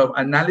some sort of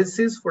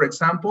analysis, for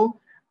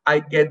example, I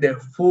get the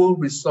full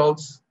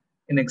results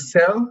in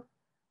Excel.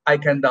 I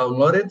can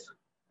download it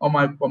on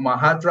my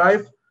hard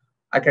drive.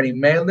 I can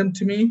email them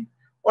to me,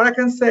 or I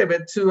can save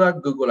it to a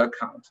Google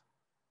account.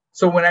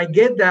 So when I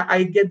get that,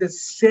 I get the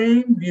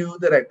same view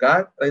that I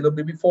got a little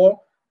bit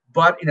before,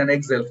 but in an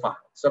Excel file.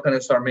 So I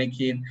can start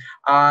making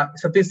a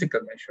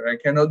statistical measure. I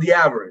can know the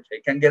average.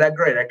 I can get a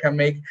grade. I can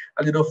make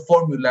a little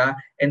formula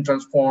and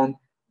transform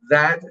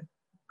that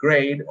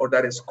grade or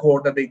that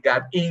score that they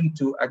got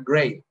into a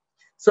grade.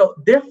 So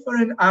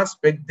different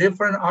aspects,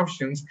 different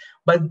options,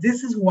 but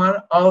this is one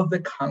of the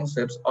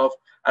concepts of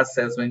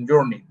assessment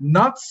journey.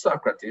 Not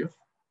Socrative,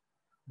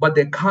 but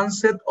the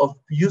concept of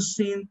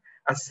using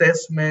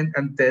assessment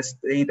and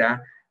test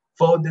data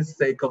for the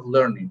sake of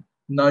learning,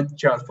 not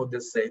just for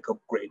the sake of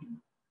grading.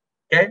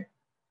 Okay,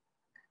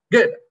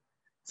 good.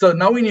 So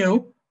now we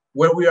knew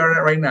where we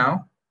are right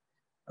now.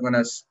 I'm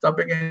gonna stop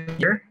again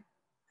here.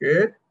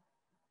 Good.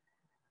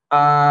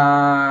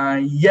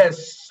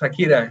 Yes,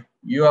 Akira,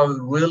 you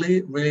are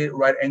really, really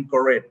right and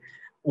correct.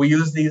 We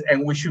use these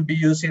and we should be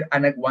using,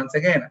 and once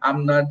again,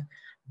 I'm not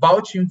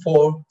vouching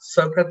for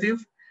Socrative.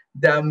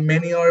 There are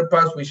many other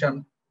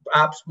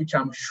apps which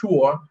I'm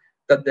sure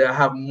that they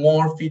have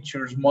more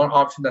features, more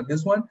options than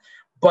this one.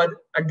 But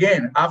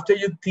again, after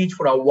you teach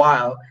for a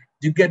while,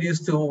 you get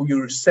used to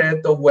your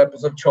set of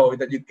weapons of choice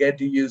that you get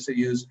to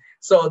use.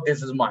 So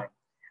this is mine.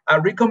 I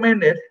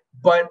recommend it,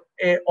 but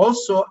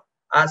also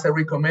as I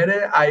recommend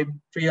it, I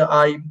feel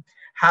I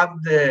have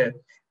the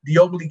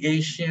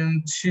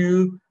obligation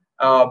to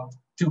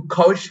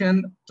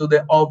caution to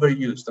the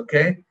overuse.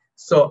 Okay,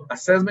 so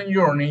assessment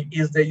journey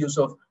is the use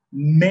of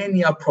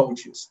many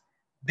approaches,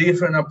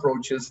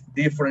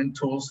 different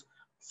tools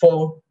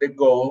for the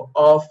goal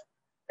of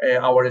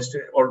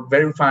or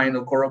verifying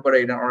or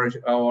corroborating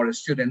our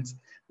students'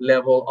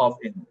 level of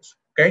English.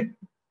 Okay,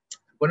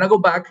 I'm gonna go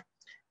back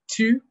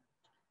to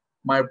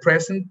my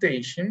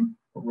presentation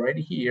right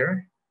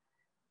here,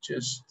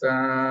 just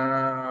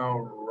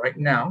right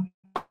now.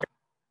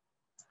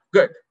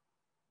 Good.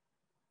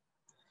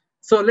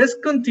 So let's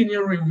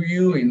continue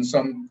reviewing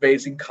some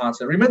basic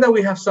concepts. Remember,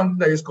 we have something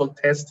that is called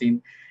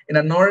testing and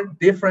another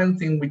different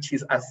thing, which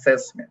is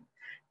assessment.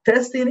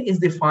 Testing is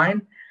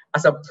defined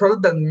as a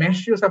product that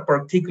measures a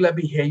particular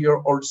behavior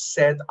or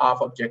set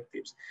of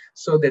objectives.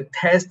 So the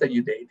test that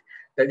you did,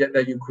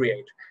 that you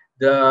create,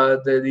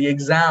 the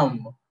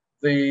exam,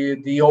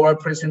 the oral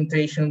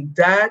presentation,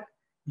 that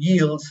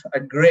yields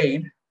a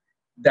grade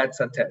That's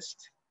a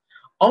test.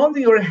 On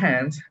the other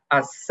hand,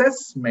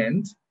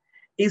 assessment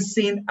is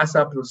seen as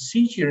a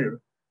procedure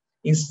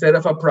instead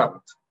of a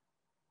product.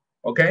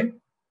 Okay?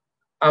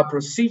 A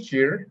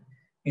procedure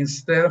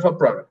instead of a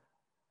product.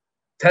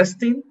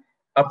 Testing,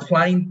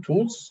 applying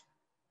tools,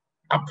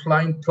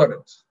 applying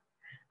products.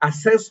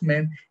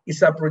 Assessment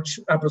is a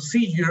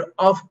procedure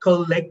of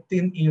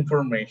collecting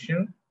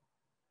information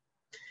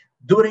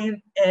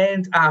during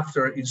and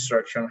after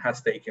instruction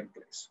has taken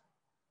place.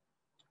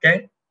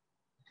 Okay?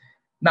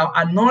 Now,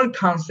 another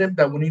concept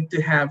that we need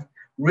to have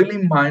really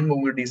in mind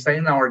when we're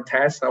designing our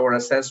tests, our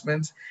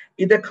assessments,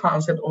 is the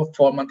concept of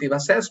formative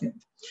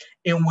assessment,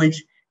 in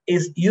which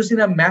is using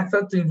a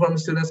method to inform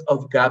students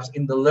of gaps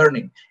in the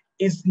learning.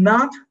 It's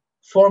not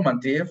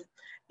formative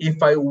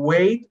if I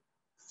wait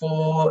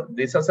for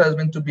this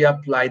assessment to be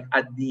applied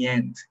at the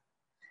end.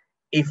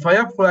 If I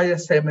apply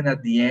assessment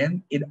at the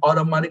end, it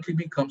automatically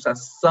becomes a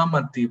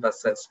summative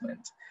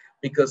assessment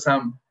because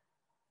I'm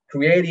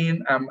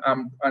creating,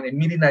 I'm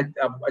emitting a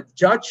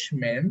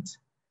judgment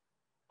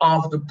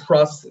of the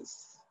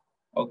process,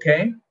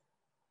 okay?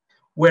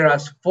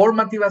 Whereas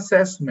formative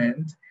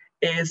assessment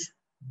is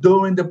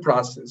during the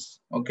process,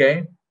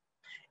 okay?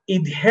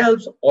 It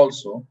helps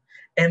also,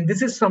 and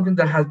this is something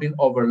that has been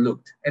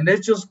overlooked. And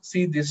let's just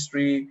see these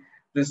three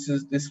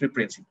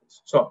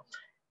principles. So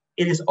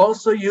it is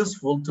also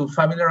useful to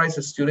familiarize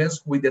the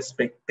students with the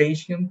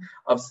expectation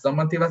of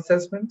summative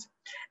assessment.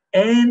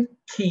 And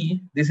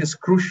key, this is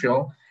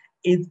crucial,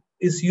 it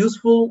is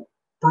useful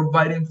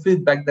providing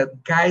feedback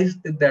that guides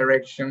the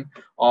direction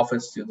of a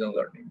student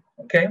learning,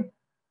 okay?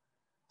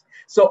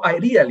 So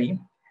ideally,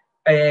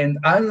 and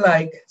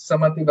unlike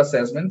summative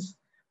assessments,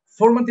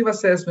 formative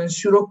assessments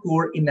should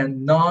occur in a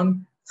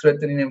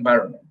non-threatening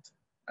environment,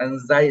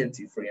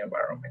 anxiety-free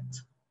environment,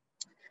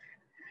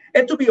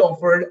 and to be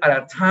offered at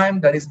a time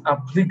that is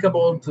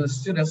applicable to the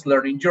student's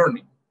learning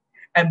journey,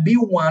 and be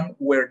one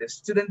where the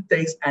student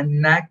takes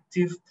an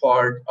active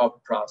part of the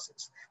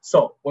process.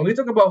 So when we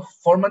talk about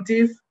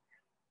formative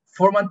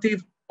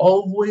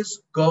always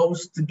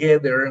goes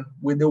together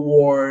with the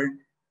word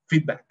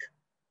feedback.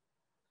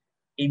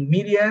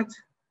 Immediate,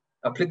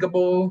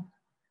 applicable,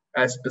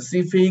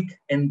 specific,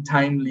 and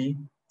timely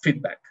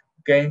feedback,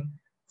 okay?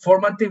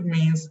 Formative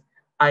means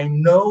I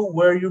know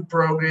where you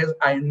progress,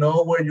 I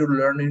know where your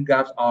learning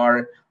gaps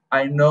are,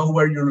 I know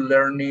where your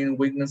learning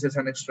weaknesses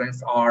and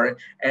strengths are,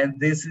 and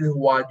this is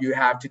what you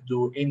have to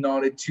do in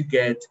order to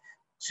get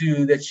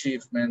to the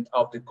achievement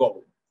of the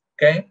goal,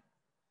 okay?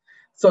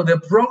 So the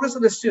progress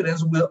of the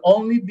students will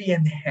only be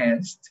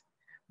enhanced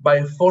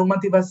by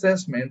formative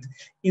assessment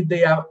if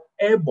they are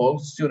able,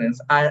 students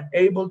are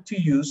able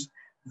to use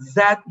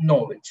that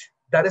knowledge,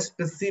 that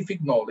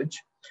specific knowledge,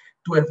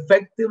 to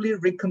effectively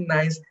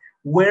recognize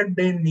where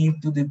they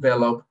need to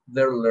develop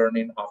their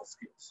learning of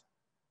skills.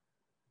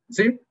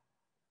 See?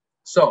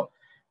 So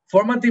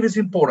formative is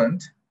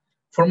important.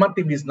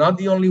 Formative is not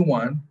the only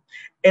one.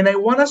 And I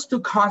want us to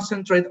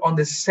concentrate on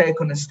the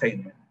second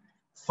statement,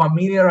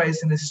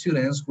 familiarizing the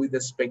students with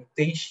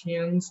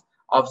expectations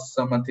of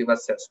summative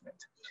assessment.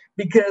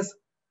 Because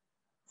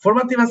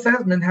formative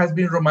assessment has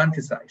been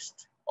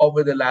romanticized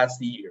over the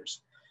last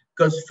years.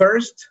 Because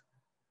first,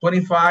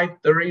 25,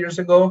 30 years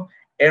ago,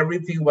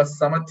 everything was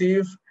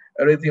summative,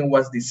 everything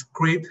was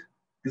discrete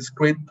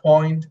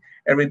point,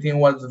 everything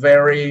was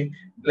very,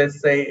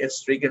 let's say,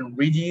 strict and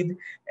rigid,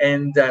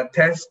 and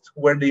tests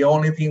were the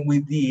only thing we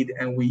did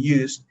and we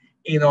used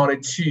in order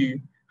to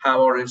have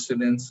our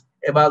students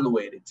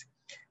evaluated.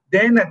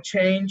 Then a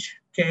change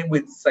came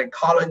with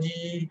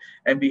psychology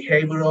and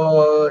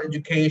behavioral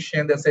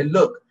education that said,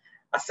 look,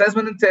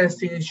 assessment and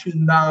testing should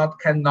not,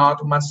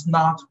 cannot, must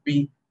not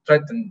be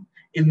threatened.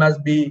 It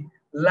must be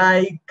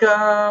like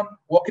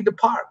walk in the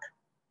park,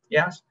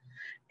 yes?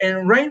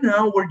 And right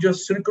now we're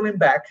just circling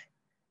back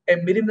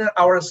and meeting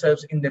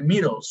ourselves in the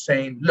middle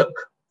saying, look,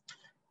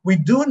 we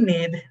do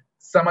need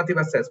summative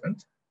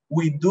assessment,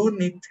 we do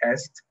need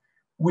tests,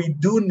 we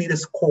do need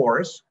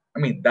scores, I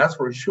mean, that's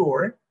for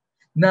sure.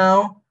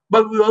 Now,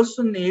 but we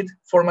also need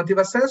formative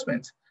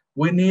assessment.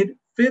 We need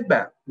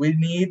feedback. We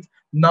need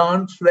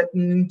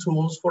non-threatening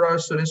tools for our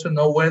students to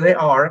know where they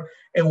are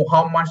and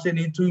how much they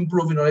need to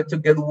improve in order to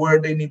get where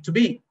they need to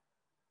be.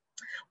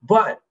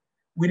 But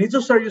we need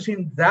to start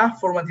using that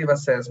formative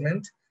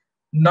assessment,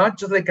 not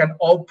just like an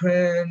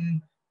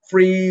open,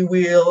 free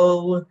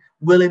will,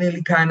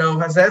 willy-nilly kind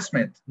of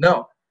assessment.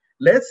 No,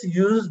 let's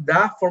use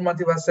that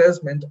formative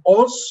assessment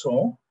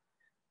also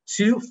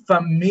to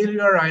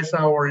familiarize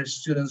our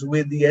students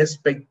with the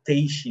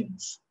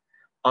expectations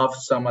of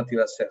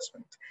summative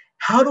assessment.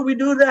 How do we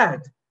do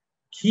that?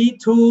 Key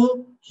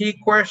tool, key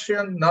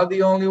question, not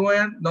the only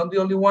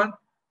one,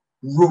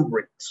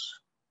 rubrics.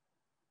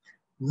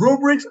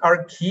 Rubrics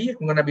are key.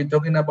 I'm going to be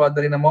talking about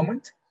that in a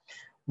moment.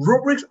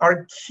 Rubrics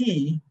are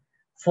key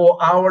for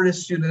our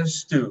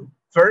students to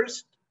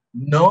first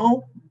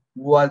know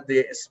what the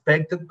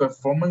expected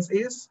performance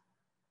is,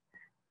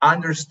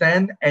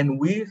 understand, and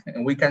we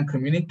can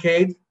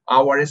communicate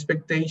our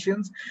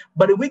expectations.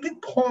 But if we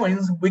give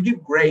points, we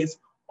give grades,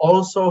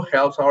 also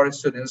helps our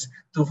students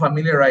to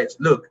familiarize.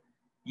 Look,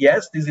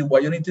 Yes, this is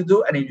what you need to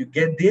do. And if you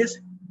get this,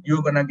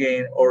 you're going to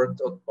gain or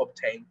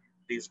obtain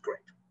this grade.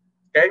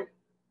 Okay.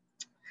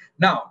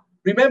 Now,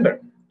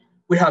 remember,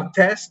 we have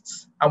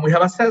tests and we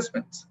have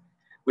assessments.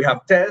 We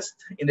have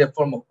tests in the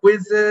form of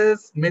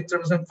quizzes,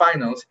 midterms, and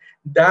finals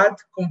that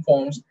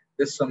conforms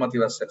the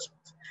summative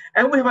assessment.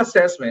 And we have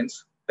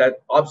assessments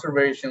that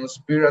observations,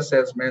 peer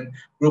assessment,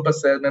 group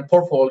assessment,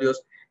 portfolios,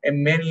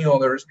 and many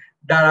others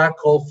that are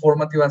called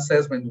formative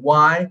assessment.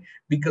 Why?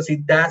 Because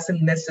it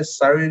doesn't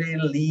necessarily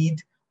lead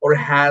or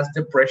has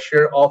the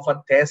pressure of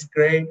a test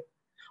grade,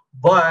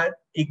 but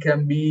it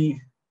can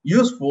be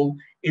useful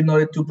in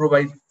order to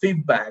provide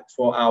feedback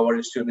for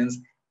our students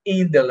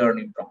in the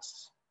learning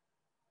process.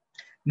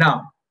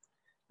 Now,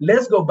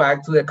 let's go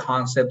back to the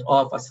concept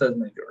of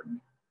assessment journey.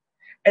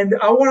 And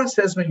our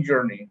assessment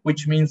journey,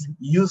 which means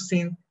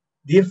using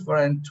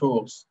different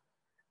tools,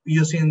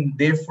 using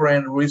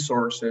different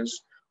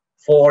resources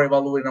for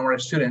evaluating our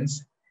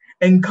students,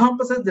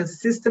 encompasses the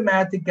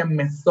systematic and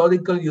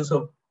methodical use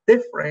of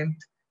different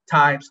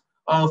types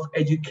of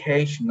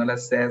educational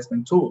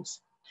assessment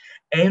tools,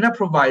 aimed at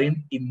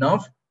providing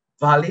enough,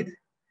 valid,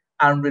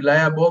 and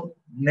reliable.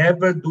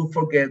 Never do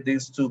forget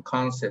these two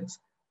concepts.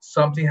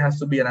 Something has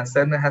to be, an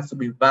assessment has to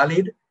be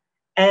valid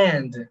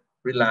and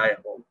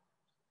reliable.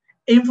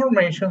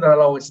 Information that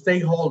allows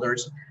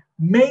stakeholders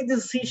make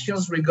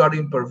decisions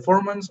regarding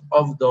performance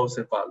of those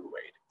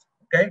evaluated,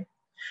 okay?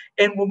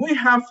 And when we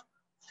have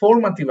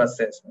formative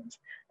assessment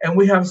and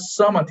we have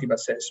summative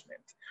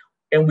assessment,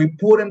 and we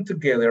put them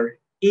together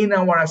in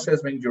our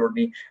assessment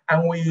journey,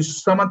 and we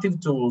use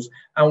summative tools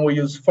and we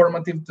use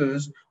formative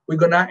tools, we're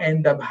gonna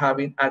end up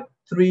having a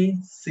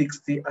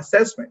 360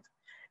 assessment.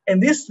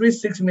 And this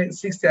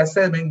 360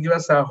 assessment gives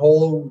us a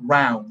whole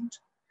round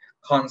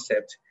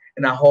concept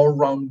and a whole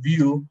round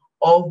view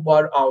of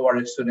what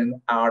our students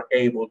are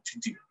able to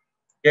do,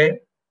 okay?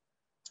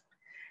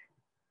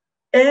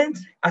 And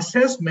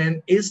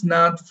assessment is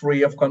not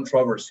free of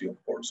controversy,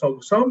 of course.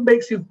 So some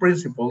basic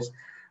principles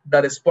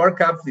that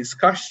spark up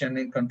discussion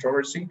and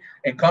controversy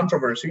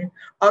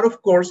are,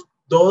 of course,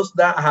 those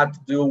that have to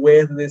do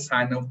with the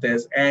design of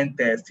tests and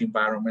test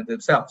environment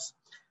themselves.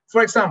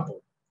 For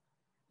example,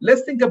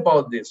 let's think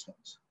about this one.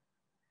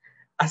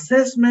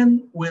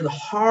 Assessment will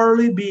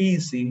hardly be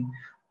easy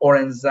or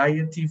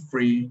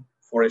anxiety-free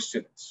for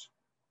students.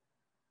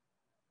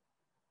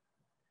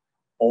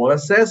 All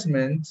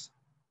assessments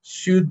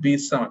should be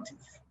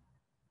summative.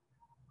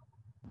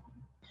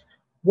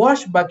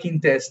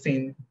 Washbacking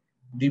testing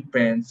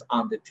depends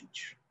on the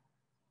teacher.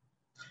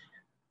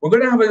 We're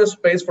going to have a little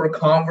space for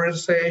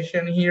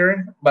conversation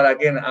here, but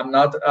again, I'm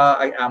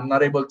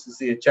not able to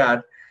see a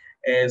chat,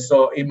 and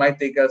so it might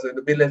take us a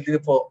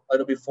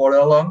little bit further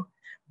along.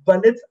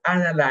 But let's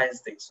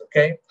analyze this,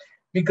 okay?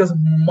 Because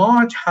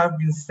much have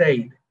been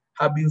said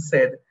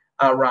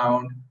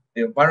around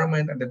the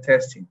environment and the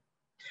testing.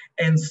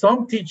 And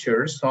some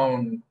teachers,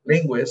 some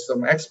linguists,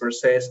 some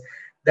experts says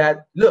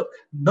that, look,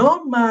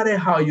 no matter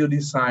how you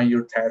design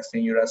your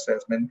testing, your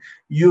assessment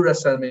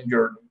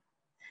journey,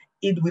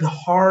 it will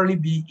hardly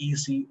be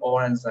easy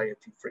or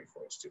anxiety-free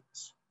for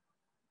students,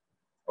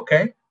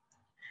 okay?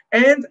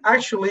 And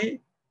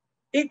actually,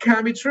 it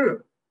can be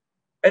true,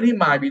 and it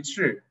might be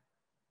true,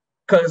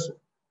 because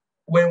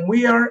when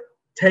we are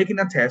taking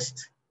a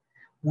test,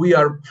 we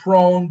are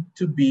prone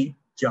to be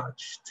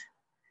judged.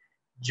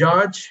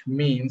 Judge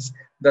means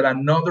that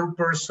another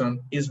person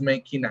is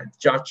making a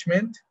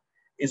judgment,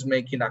 is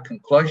making a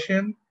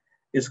conclusion,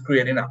 is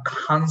creating a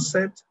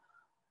concept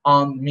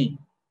on me,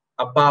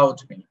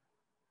 about me.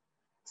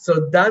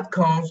 So that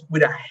comes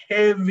with a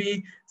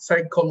heavy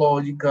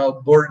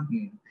psychological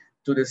burden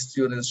to the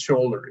student's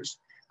shoulders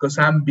because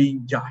I'm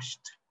being judged.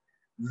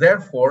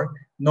 Therefore,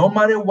 no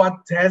matter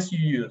what test you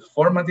use,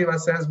 formative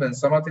assessment,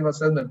 summative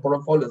assessment,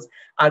 portfolios,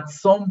 at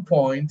some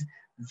point,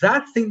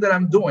 that thing that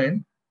I'm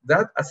doing,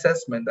 that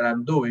assessment that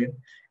I'm doing,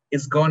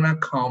 is gonna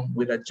come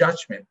with a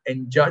judgment.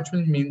 And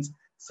judgment means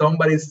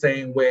somebody's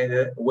saying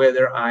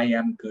whether I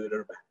am good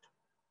or bad.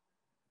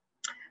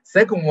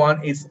 Second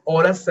one is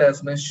all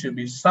assessments should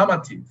be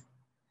summative.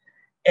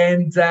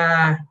 And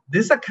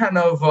this is a kind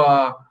of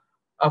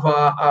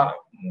a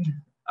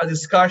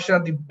discussion,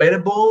 a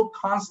debatable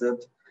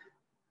concept,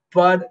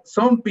 but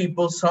some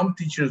people, some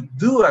teachers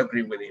do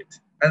agree with it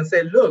and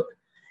say, look,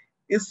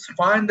 it's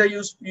fine that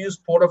you use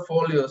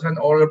portfolios and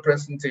oral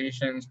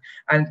presentations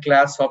and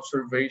class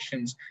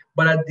observations,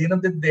 but at the end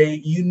of the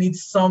day, you need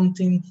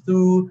something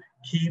to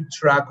keep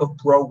track of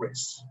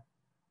progress.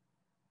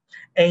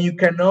 And you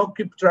cannot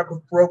keep track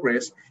of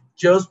progress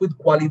just with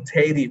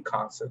qualitative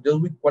concepts,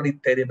 just with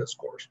qualitative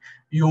scores.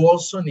 You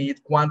also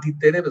need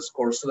quantitative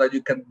scores so that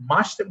you can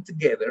mash them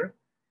together,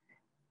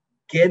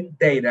 get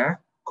data,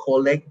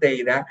 collect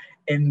data,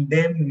 and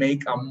then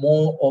make a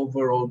more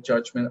overall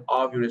judgment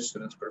of your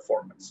student's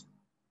performance.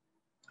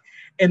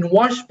 And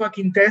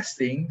washbacking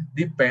testing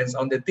depends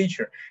on the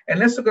teacher. And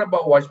let's talk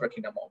about washbacking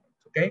in a moment,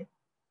 okay?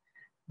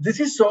 This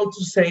is all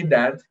to say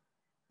that,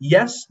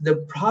 yes, the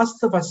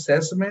process of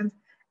assessment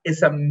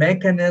is a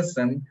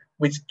mechanism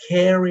which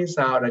carries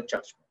out a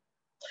judgment.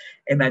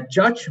 And a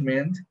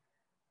judgment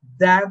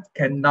that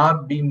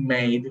cannot be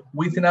made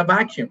within a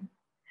vacuum.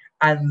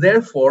 And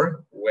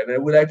therefore, whether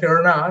we like it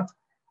or not,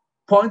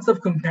 points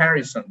of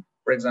comparison,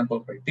 for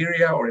example,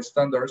 criteria or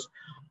standards,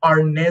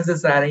 are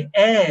necessary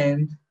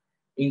and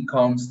in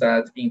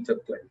constant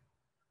interplay.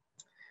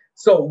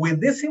 So with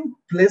these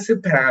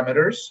implicit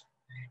parameters,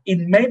 it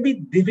may be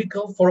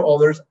difficult for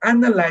others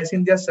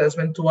analyzing the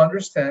assessment to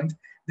understand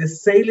the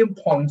salient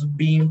points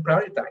being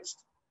prioritized.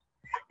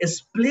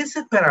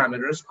 Explicit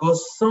parameters go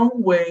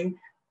some way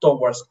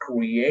towards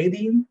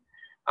creating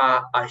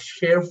a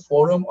shared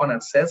forum on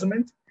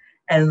assessment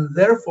and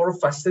therefore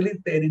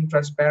facilitating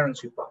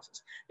transparency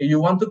process. If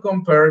you want to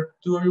compare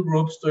two of your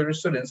groups to your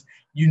students,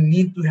 you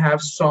need to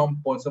have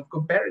some points of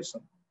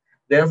comparison.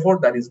 Therefore,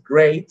 that is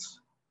grades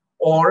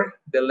or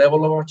the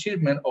level of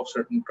achievement of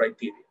certain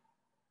criteria.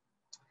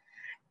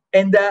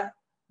 And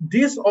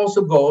this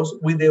also goes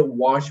with the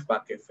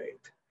washback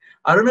effect.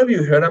 I don't know if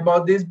you heard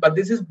about this, but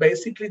this is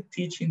basically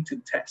teaching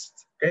to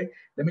test. Okay,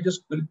 let me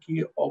just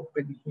quickly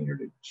open here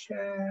the chat.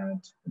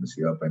 Let me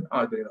see open. Oh,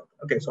 I did it open.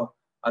 Okay, so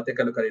I'll take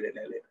a look at it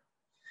later.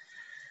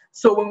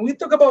 So when we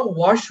talk about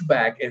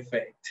washback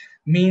effect,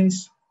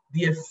 means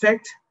the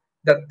effect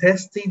that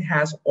testing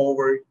has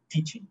over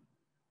teaching.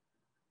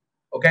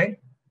 Okay,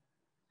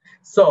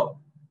 so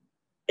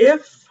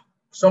if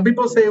some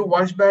people say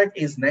washback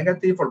is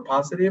negative or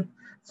positive,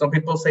 some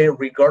people say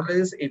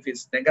regardless if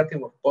it's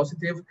negative or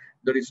positive,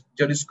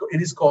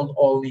 it is called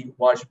only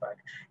washback.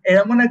 And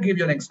I'm gonna give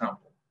you an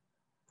example.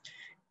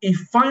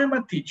 If I'm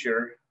a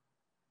teacher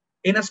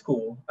in a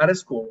school, at a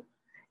school,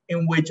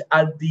 in which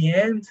at the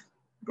end,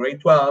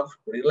 grade 12,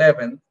 grade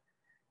 11,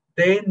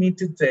 they need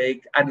to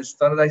take a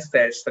standardized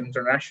test, an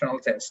international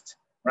test,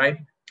 right?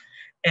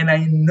 And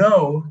I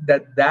know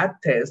that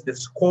that test, the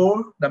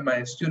score that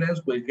my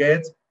students will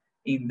get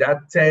in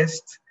that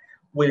test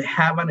will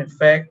have an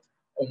effect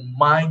on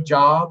my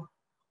job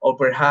or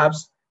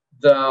perhaps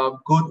the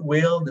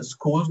goodwill, the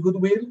school's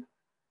goodwill.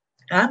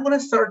 I'm going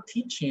to start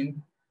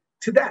teaching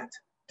to that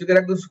to get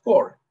a good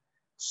score.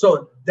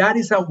 So that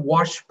is a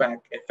washback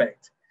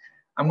effect.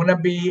 I'm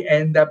going to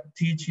end up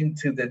teaching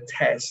to the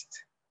test.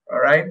 All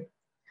right.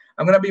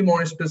 I'm going to be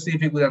more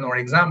specific with another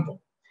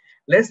example.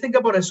 Let's think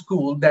about a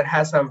school that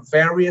has a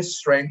very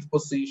strength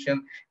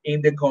position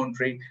in the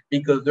country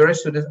because their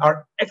students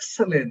are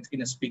excellent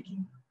in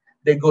speaking.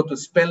 They go to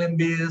spelling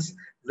bees,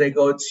 they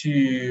go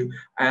to,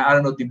 I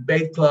don't know,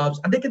 debate clubs,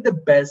 and they get the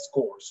best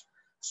scores.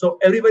 So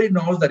everybody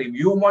knows that if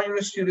you want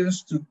your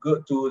students to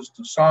go to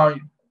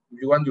song,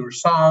 if you want your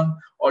son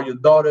or your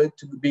daughter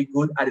to be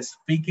good at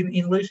speaking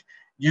English,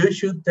 you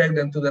should take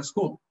them to the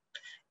school.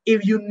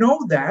 If you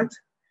know that,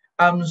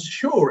 I'm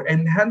sure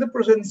and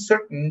 100%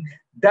 certain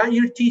that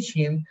your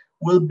teaching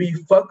will be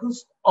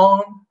focused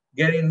on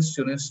getting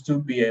students to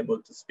be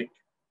able to speak.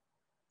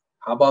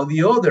 How about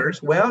the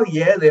others? Well,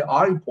 yeah, they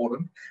are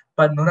important,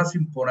 but not as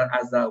important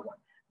as that one.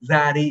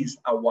 That is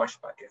a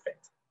washback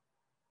effect.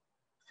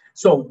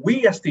 So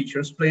we as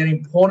teachers play an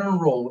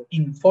important role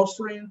in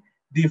fostering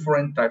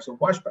different types of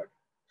washback.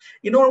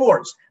 In other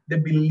words, the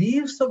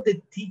beliefs of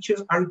the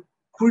teachers are a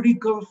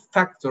critical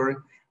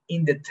factor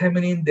in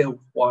determining the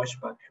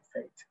washback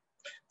effect.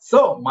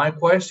 So my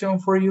question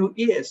for you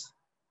is,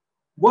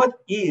 what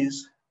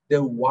is the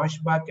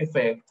washback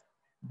effect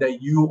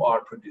that you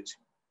are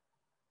producing?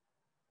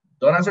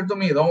 Don't answer to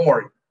me, don't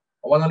worry.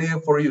 I want to leave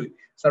it for you.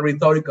 It's a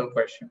rhetorical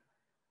question.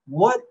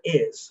 What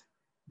is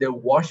the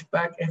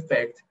washback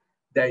effect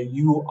that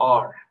you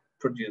are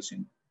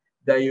producing,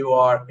 that you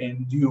are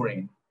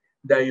enduring,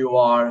 that you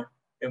are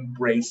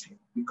embracing?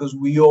 Because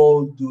we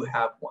all do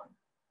have one.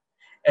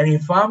 And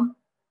if I'm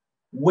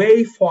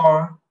way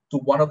far to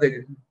one of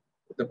the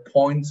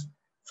points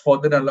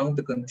further along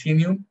the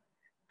continuum,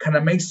 can I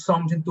make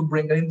something to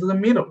bring it into the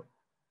middle?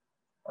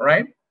 All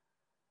right?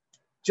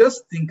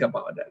 Just think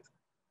about that.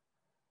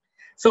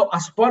 So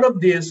as part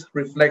of this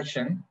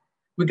reflection,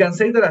 we can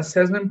say that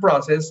assessment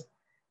process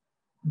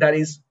that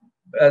is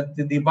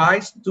the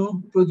device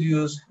to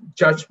produce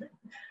judgment,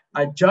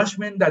 a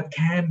judgment that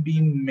can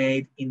be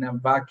made in a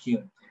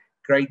vacuum.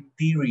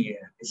 Criteria,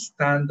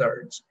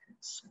 standards,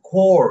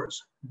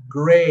 scores,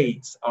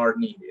 grades are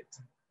needed,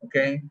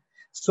 okay?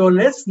 So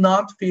let's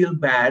not feel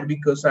bad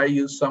because I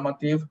use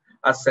summative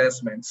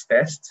assessments,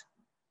 tests,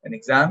 and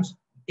exams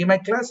in my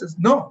classes.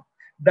 No,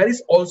 that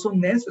is also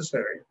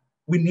necessary.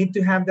 We need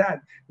to have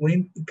that.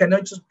 We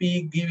cannot just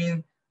be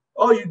giving,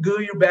 oh, you're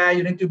good, you're bad,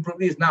 you need to improve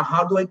this. Now,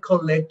 how do I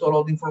collect all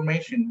of the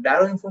information?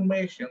 That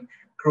information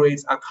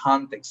creates a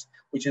context,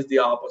 which is the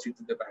opposite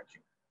to the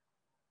vacuum.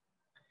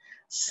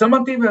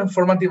 Summative and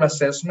formative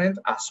assessment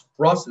as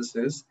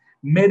processes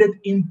made it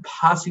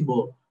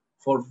impossible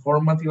for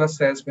formative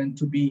assessment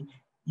to be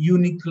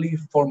uniquely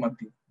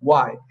formative.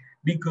 Why?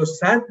 Because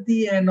at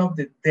the end of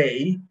the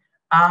day,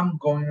 I'm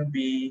going to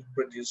be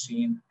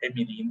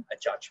emitting a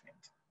judgment.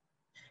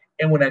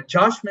 And when a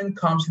judgment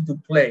comes into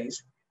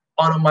place,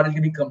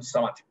 automatically becomes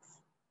summative.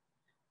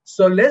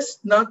 So let's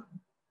not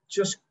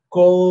just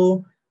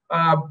go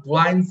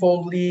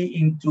blindfoldly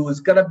into it's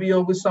gotta be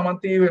always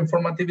summative and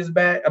formative is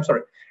bad. I'm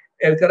sorry,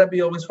 it's gotta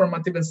be always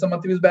formative and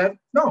summative is bad.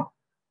 No,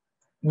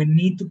 We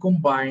need to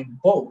combine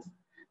both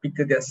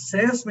because the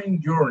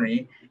assessment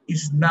journey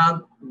is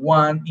not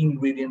one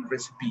ingredient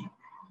recipe,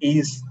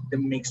 it's the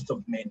mix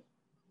of many.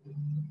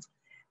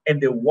 And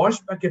the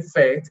washback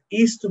effect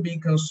is to be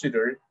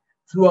considered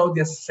throughout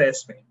the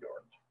assessment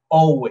journey.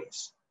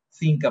 Always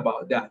think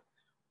about that.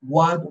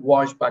 What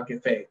washback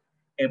effect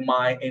am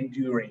I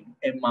enduring?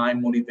 Am I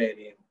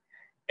motivating?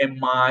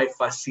 Am I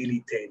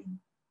facilitating?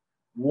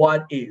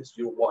 What is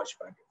your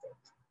washback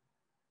effect?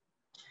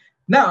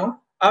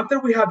 Now, after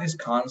we have these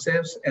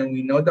concepts and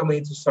we know that we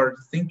need to start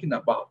thinking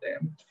about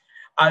them,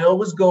 I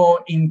always go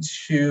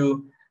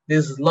into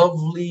this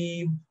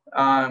lovely,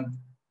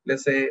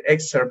 let's say,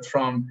 excerpt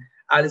from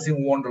Alice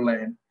in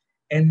Wonderland.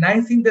 And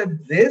I think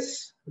that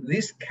this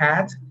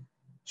cat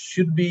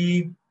should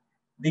be,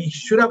 they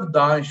should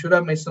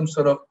have made some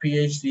sort of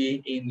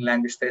PhD in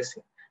language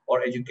testing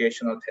or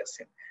educational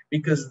testing,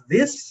 because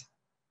this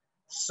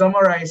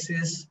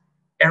summarizes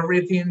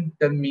everything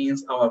that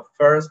means our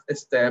first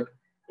step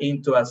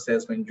into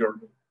assessment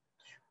journey,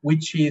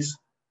 which is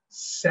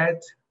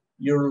set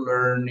your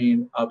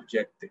learning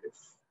objective.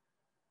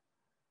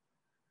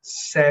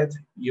 Set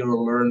your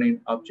learning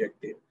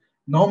objective.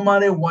 No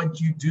matter what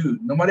you do,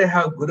 no matter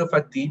how good of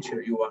a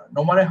teacher you are,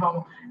 no matter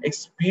how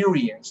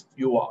experienced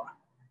you are,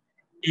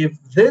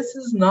 if this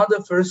is not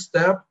the first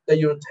step that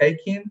you're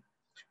taking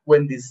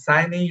when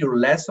designing your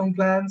lesson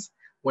plans,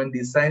 when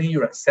designing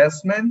your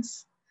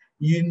assessments,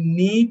 you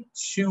need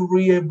to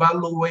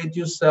reevaluate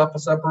yourself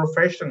as a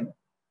professional.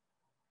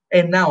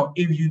 And now,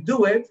 if you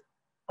do it,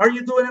 are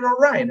you doing it all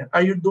right?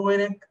 Are you doing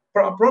it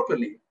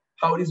properly,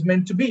 how it is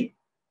meant to be?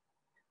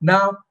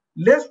 Now,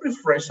 let's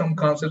refresh some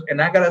concepts.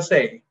 And I gotta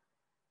say,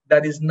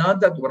 that is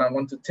not that what I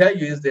want to tell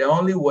you is the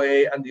only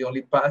way and the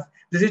only path.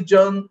 This is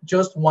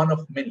just one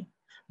of many.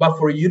 But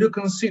for you to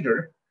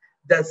consider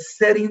that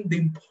setting the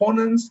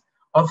importance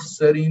of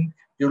setting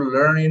your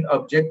learning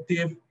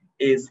objective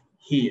is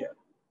here.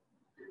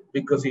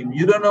 Because if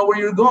you don't know where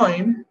you're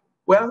going,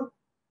 well,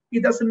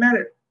 it doesn't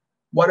matter.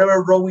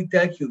 Whatever road we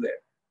take you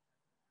there.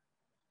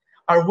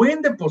 Are we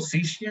in the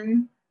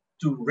position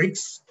to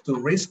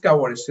risk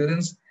our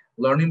students'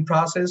 learning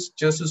process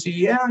just to see,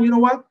 yeah, you know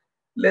what?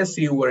 Let's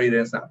see where it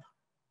ends up.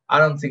 I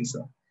don't think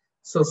so.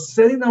 So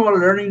setting our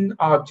learning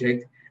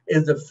object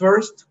is the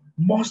first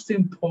most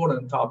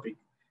important topic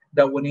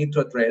that we need to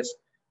address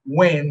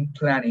when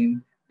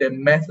planning the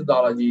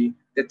methodology,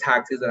 the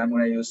tactics that I'm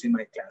going to use in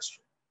my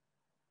classroom.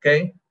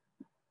 Okay?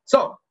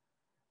 So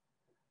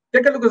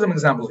take a look at some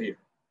examples here.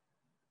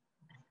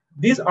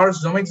 These are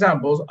some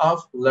examples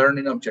of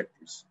learning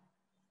objectives.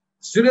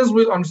 Students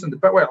will understand the,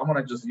 well, I'm going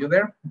to just do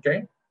there,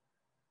 okay?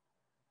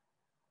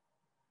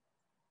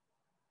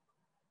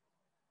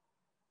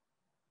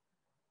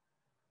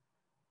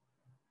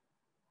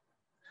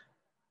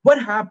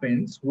 What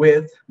happens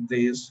with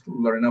these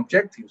learning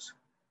objectives?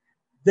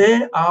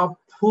 They are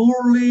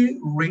poorly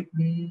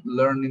written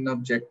learning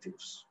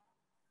objectives.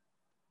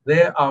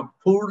 They are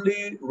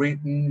poorly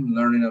written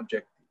learning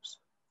objectives.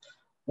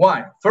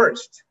 Why?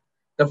 First,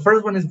 the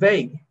first one is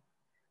vague.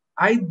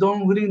 I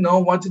don't really know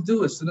what to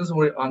do. Students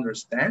will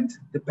understand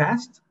the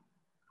past.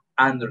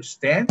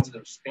 Understand.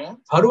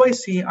 How do I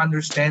see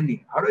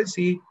understanding? How do I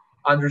see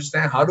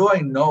understand? How do I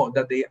know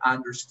that they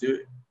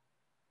understood?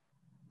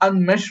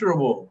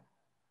 Unmeasurable.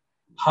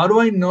 How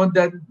do I know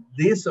that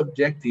this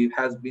objective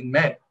has been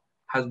met,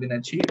 has been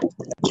achieved?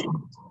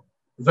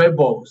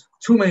 Verbose,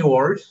 too many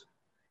words.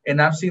 And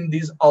I've seen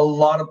this a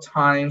lot of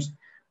times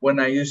when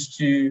I used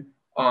to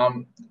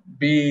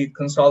be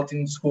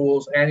consulting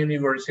schools and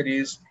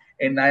universities,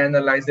 and I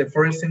analyze. The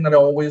first thing that I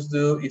always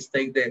do is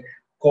take the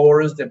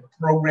course, the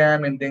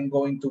program, and then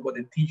go into what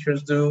the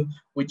teachers do,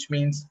 which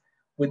means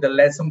with the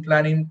lesson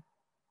planning.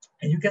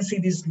 And you can see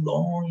this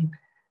long,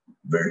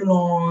 very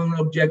long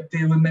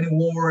objective with many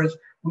words,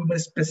 with a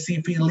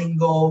specific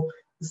lingo.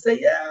 You say,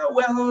 yeah,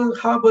 well,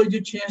 how about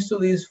you change to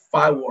these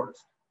 5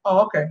 words?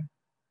 Oh, okay,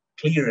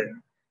 clearer.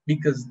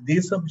 Because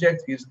these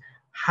objectives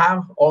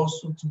have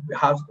also to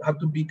have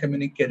to be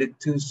communicated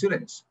to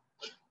students.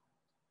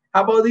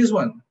 How about this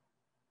one?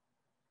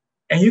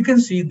 And you can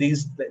see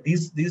this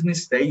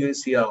mistake, you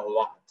see a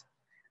lot.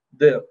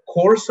 The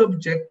course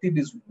objective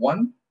is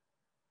 1,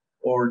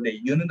 or the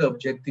unit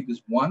objective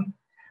is 1,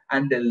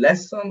 and the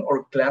lesson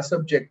or class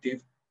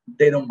objective,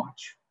 they don't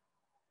match.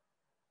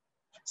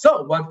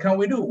 So what can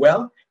we do?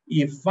 Well,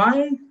 if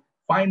I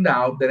find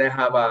out that I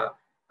have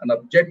an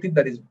objective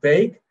that is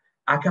vague,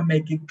 I can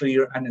make it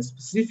clear and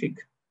specific.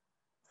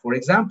 For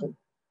example,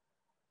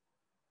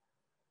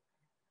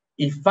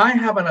 if I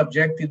have an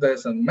objective that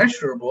is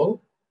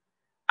unmeasurable,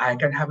 I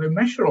can have a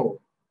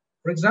measurable.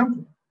 For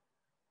example,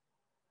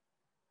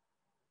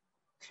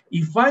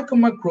 if I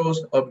come across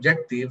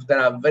objectives that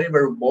are very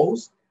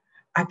verbose,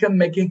 I can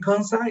make it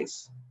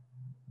concise.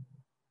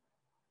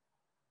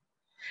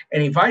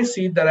 And if I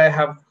see that I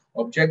have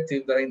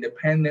objectives that are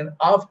independent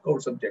of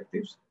course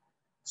objectives,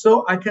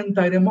 so I can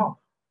tie them up.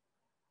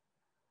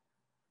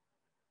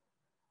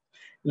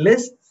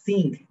 Let's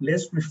think,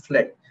 let's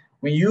reflect.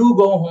 When you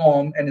go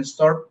home and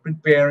start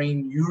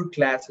preparing your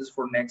classes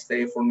for next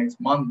day, for next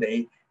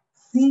Monday,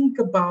 think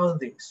about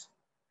this.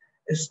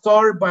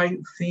 Start by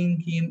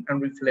thinking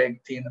and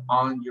reflecting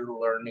on your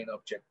learning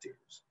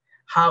objectives.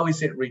 How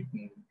is it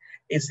written?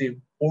 Is it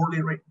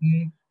poorly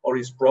written or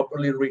is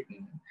properly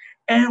written?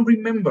 And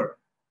remember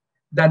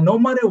that no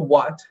matter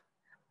what,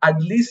 at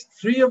least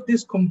 3 of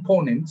these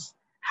components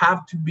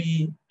have to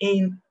be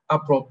in a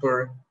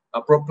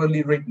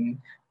properly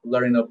written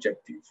learning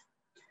objective.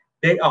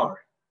 They are,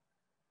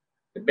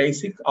 the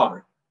basic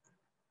are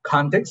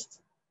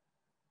context,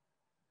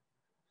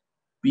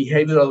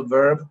 behavioral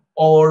verb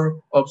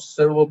or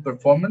observable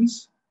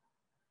performance,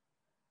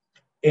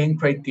 and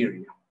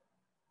criteria.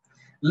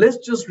 Let's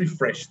just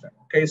refresh them,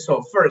 okay?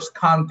 So first,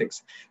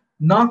 context.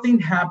 Nothing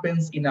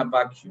happens in a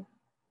vacuum.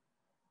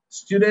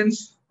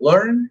 Students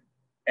learn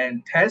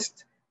and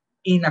test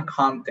in a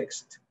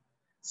context.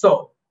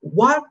 So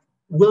what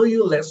will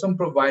your lesson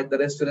provide that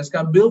the students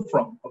can build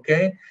from,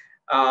 okay?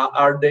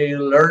 Are they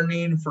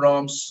learning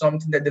from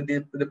something that they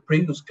did in the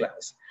previous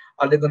class?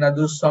 Are they gonna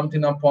do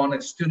something upon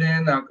a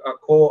student, a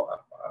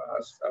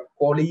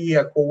colleague,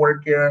 a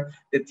coworker,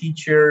 the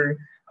teacher,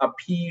 a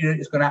peer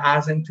is gonna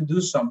ask them to do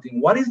something?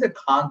 What is the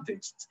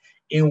context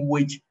in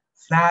which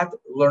that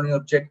learning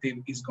objective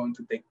is going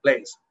to take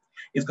place?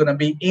 It's gonna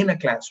be in a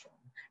classroom.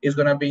 It's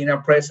gonna be in a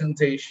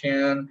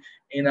presentation,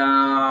 in an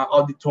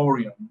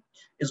auditorium.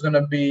 It's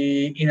gonna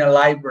be in a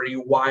library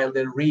while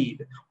they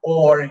read,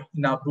 or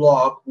in a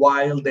blog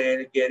while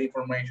they get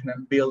information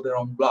and build their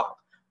own blog.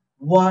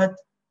 What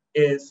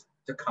is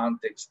the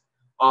context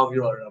of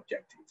your learning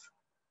objective?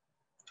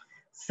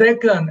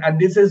 Second, and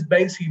this is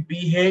basic,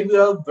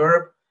 behavioral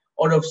verb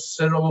or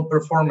observable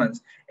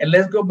performance. And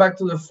let's go back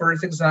to the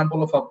first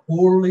example of a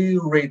poorly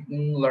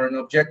written learning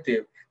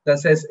objective that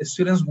says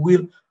students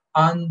will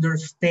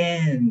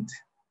understand.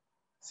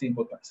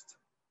 Simple past.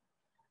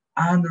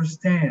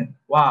 Understand.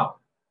 Wow.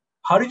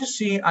 How do you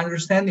see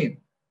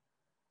understanding?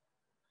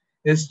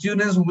 The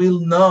students will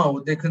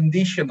know the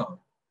conditional.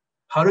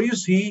 How do you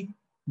see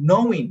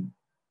knowing,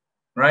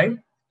 right?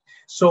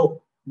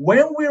 So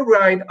when we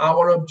write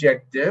our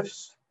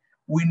objectives,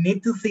 we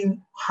need to think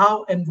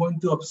how I'm going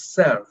to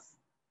observe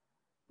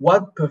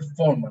what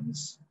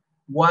performance,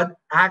 what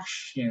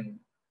action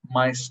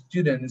my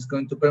student is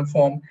going to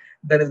perform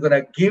that is going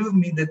to give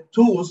me the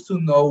tools to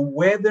know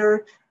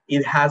whether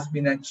it has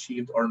been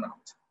achieved or not.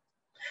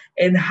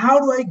 And how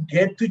do I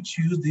get to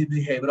choose the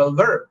behavioral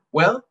verb?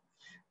 Well,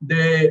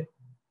 the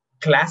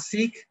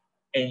classic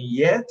and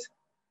yet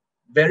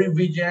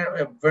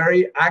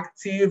very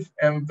active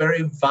and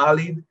very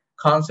valid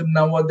concept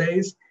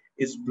nowadays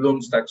is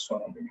Bloom's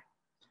taxonomy.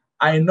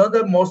 I know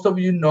that most of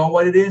you know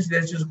what it is.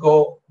 Let's just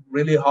go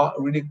really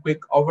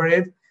quick over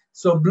it.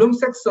 So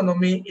Bloom's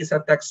taxonomy is a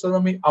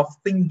taxonomy of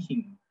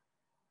thinking.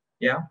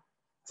 Yeah.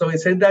 So it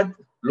said that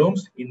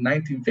Bloom's in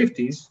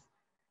 1950s,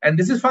 and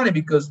this is funny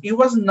because it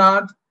was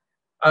not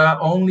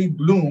only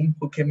Bloom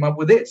who came up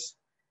with this.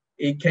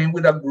 It came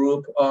with a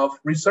group of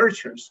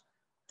researchers.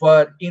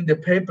 But in the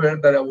paper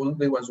that it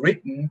was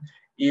written,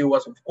 it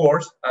was, of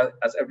course,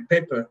 as every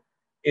paper,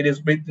 it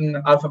is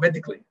written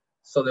alphabetically.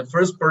 So the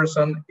first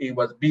person, it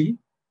was B,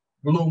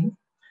 Bloom.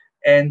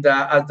 And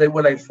as they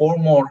were like 4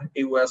 more,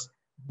 it was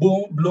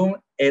Bloom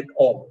et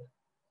al.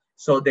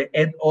 So the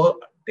et al,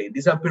 they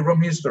disappeared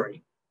from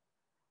history.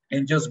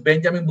 And just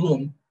Benjamin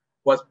Bloom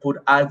was put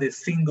as the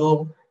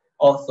single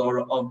author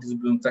of this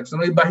Bloom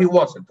taxonomy, but he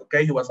wasn't,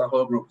 okay? He was a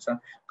whole group. It's a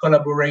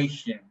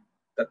collaboration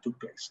that took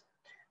place.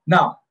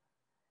 Now,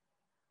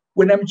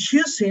 when I'm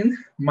choosing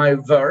my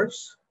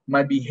verbs,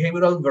 my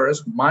behavioral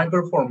verbs, my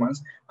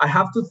performance, I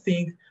have to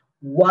think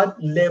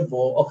what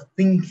level of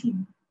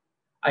thinking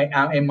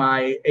am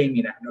I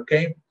aiming at,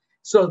 okay?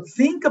 So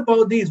think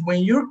about this.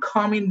 When you're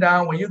coming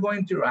down, when you're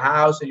going to your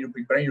house and you're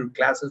preparing your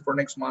classes for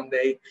next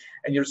Monday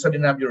and you're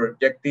setting up your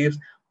objectives,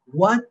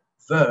 what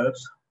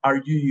verbs are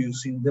you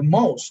using the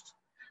most?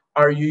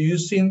 Are you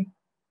using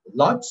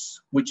lots,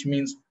 which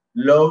means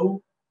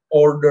low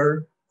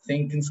order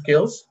thinking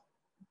skills?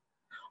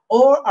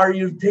 Or are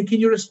you taking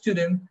your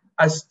student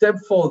a step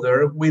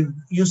further with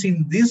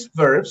using these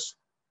verbs,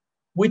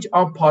 which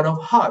are part of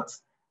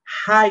HOTS,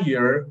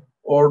 higher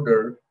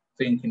order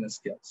thinking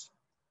skills?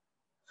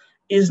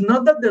 It's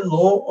not that the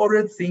low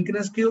order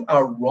thinking skills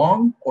are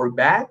wrong or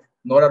bad,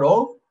 not at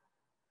all.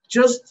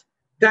 Just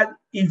that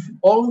if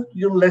all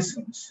your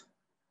lessons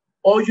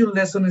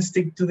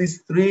stick to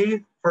these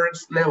 3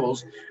 first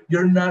levels,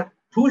 you're not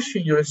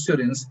pushing your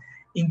students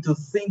into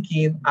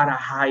thinking at a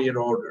higher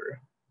order.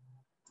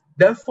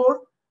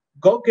 Therefore,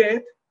 go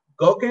get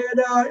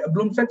a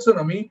Bloom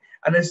taxonomy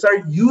and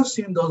start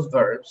using those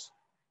verbs.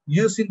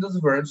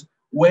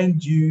 When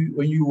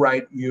you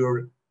write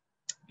your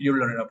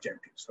learning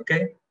objectives,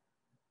 okay?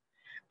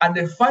 And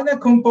the final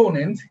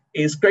component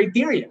is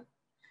criteria.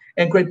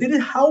 And criteria,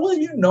 how will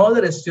you know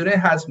that a student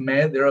has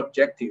met their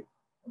objective,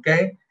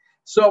 okay?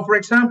 So for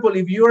example,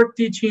 if you are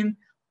teaching,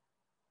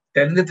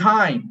 telling the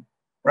time,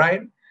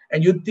 right?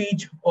 And you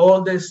teach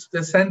all the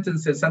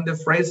sentences and the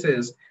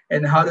phrases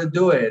and how to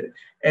do it.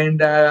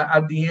 And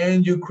at the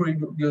end, you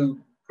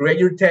create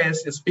your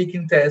test, a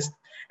speaking test,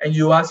 and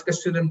you ask a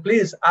student,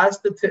 please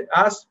ask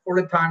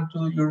for the time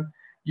to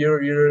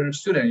your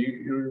student,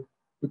 your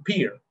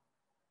peer.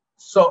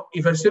 So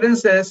if a student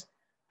says,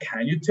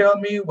 can you tell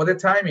me what the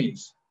time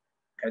is?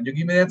 Can you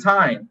give me the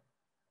time?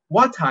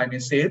 What time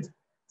is it?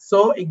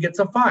 So it gets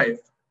a 5.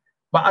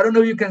 But I don't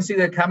know if you can see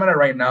the camera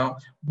right now,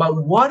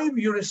 but what if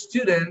your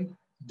student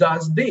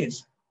does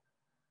this?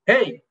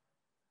 Hey,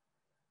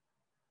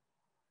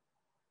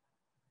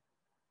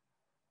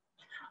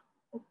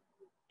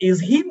 is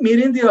he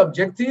meeting the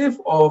objective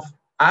of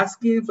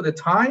asking for the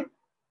time?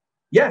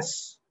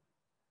 Yes.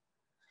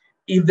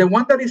 If the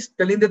one that is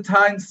telling the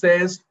time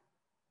says,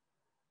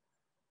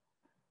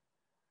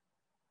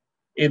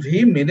 if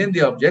he meeting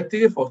the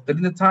objective of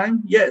telling the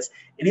time, yes.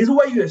 It is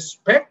what you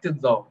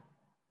expected though.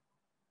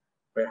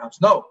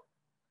 Perhaps no.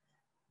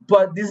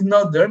 But this is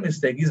not their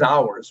mistake, it's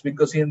ours,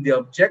 because in the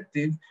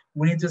objective,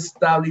 we need to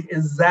establish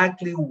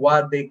exactly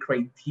what the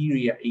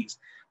criteria is.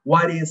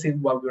 What is it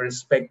what we're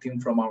expecting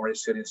from our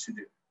students to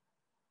do?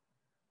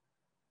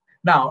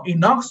 Now,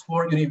 in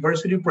Oxford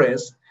University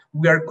Press,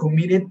 we are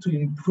committed to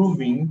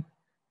improving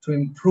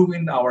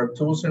our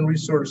tools and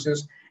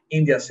resources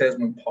in the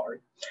assessment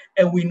part.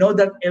 And we know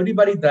that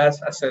everybody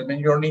does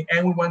assessment journey,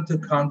 and we want to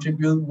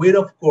contribute with,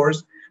 of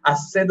course, a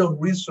set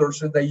of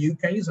resources that you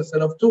can use, a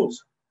set of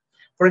tools.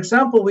 For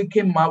example, we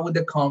came up with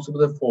the concept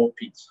of the 4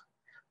 Ps,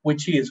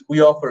 which is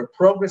we offer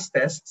progress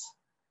tests,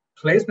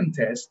 placement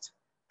tests,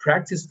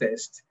 practice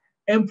tests,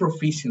 and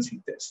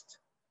proficiency tests.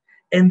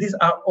 And these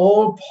are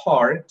all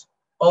part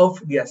of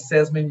the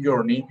assessment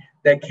journey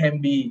that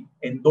can be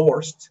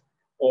endorsed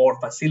or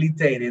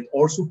facilitated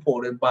or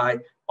supported by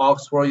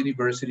Oxford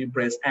University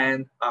Press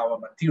and our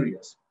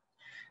materials.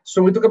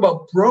 So we talk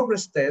about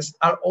progress tests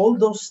are all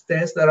those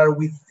tests that are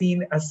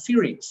within a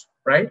series,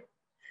 right?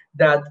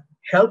 That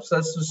helps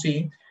us to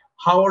see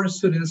how our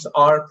students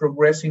are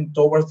progressing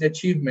towards the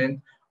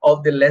achievement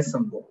of the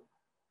lesson goal.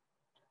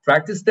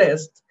 Practice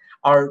tests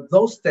are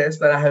those tests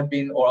that have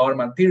been, or our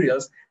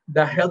materials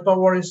that help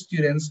our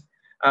students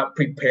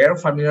prepare,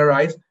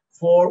 familiarize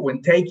for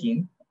when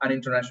taking an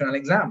international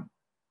exam.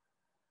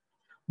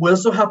 We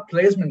also have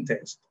placement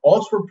tests,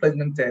 Oxford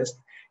placement test,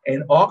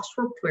 and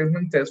Oxford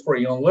placement test for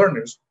young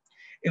learners,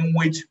 in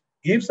which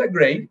gives a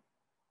grade,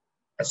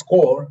 a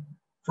score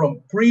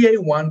from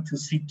pre-A1 to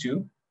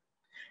C2,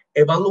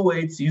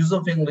 evaluates use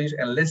of English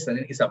and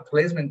listening, is a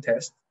placement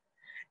test,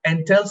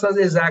 and tells us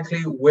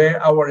exactly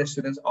where our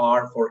students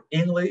are for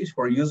English,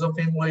 for use of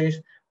English,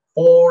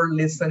 for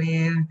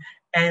listening,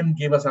 and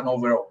give us an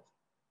overall.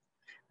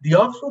 The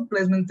Oxford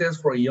placement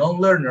test for young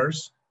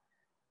learners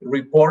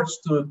reports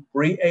to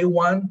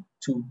pre-A1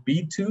 to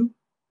B2,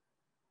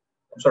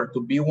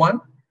 to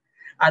B1,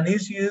 and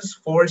is used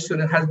for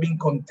students, has been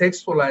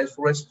contextualized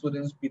for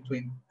students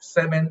between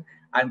 7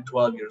 and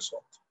 12 years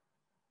old.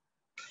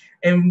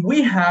 And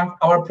we have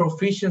our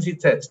proficiency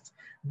test.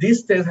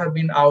 This test has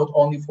been out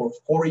only for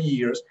 4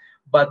 years,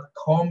 but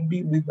come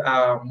with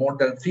more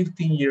than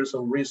 15 years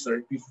of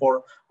research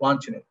before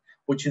launching it,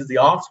 which is the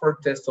Oxford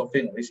Test of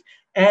English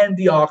and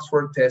the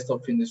Oxford Test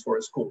of English for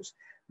Schools.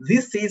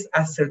 This is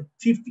a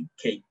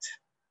certificate.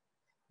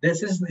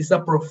 This is a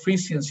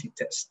proficiency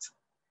test.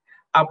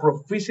 A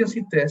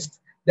proficiency test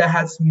that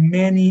has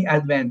many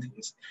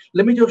advantages.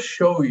 Let me just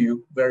show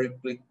you very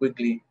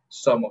quickly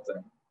some of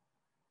them.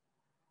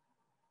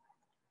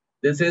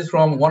 This is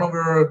from one of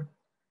our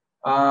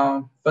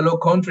fellow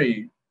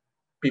country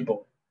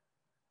people.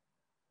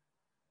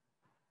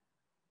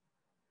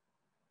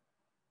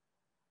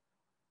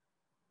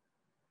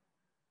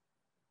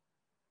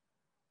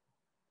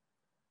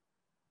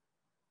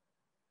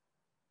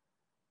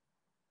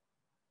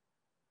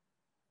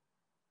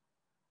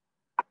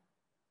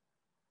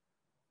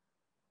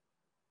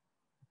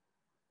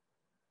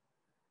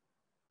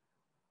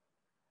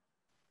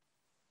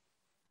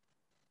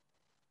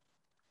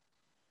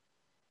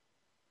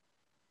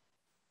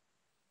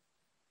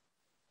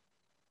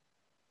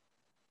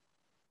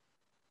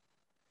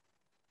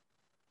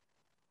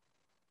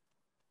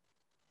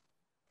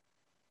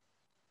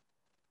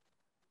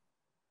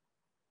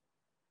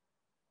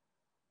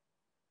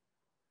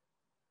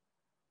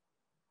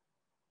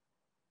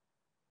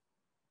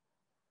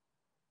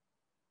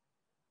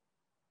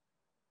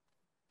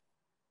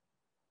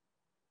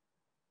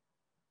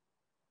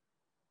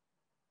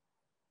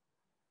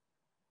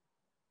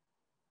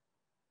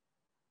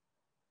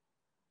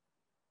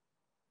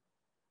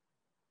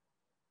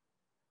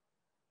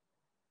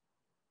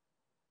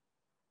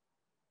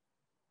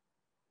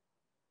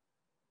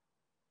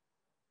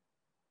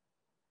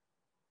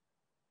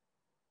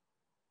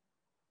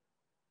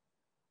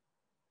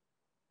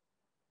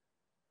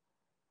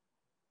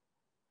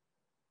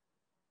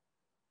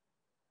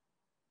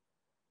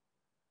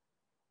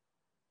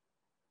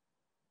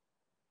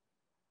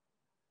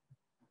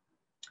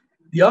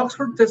 The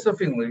Oxford Test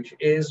of English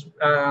is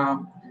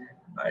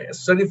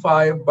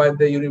certified by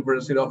the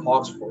University of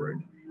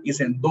Oxford,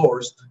 is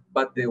endorsed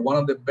by one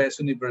of the best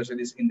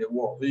universities in the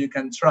world. So you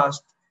can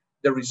trust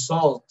the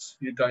results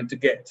you're going to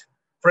get.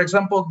 For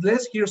example,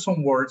 let's hear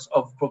some words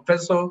of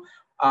Professor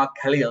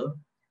Khalil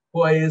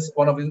who is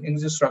one of the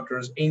English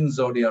instructors in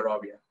Saudi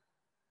Arabia.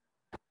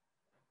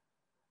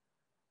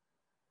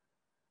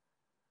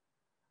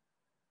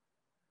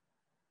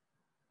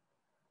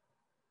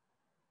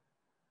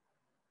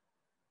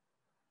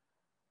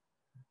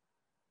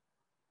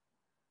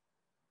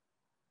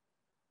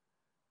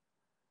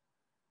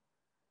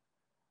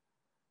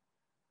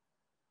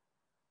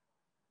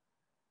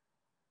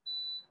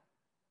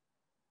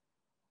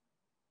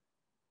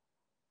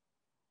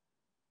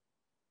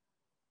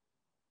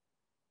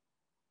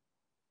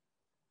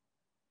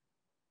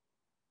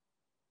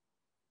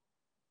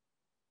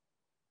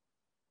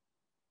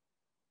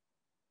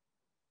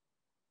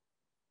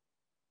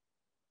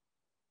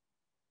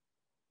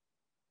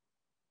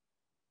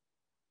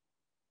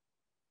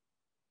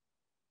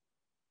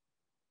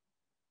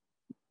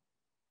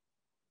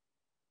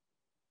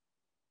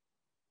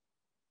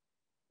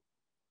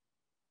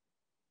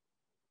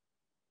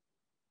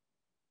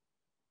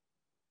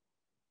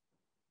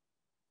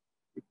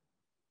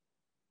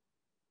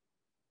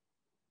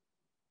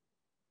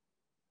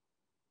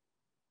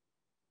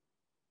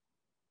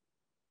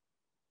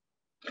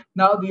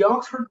 Now, the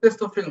Oxford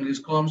Test of English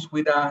comes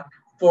with a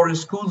for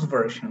schools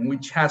version,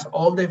 which has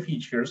all the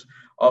features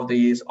of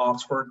this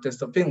Oxford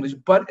Test of English,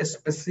 but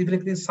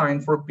specifically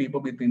designed for people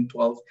between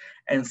 12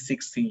 and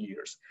 16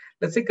 years.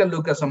 Let's take a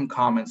look at some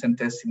comments and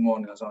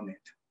testimonials on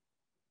it.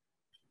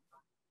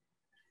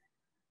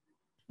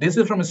 This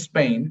is from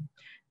Spain,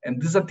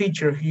 and this is a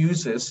teacher who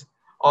uses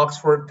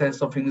Oxford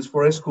Test of English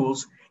for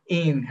schools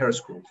in her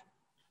school.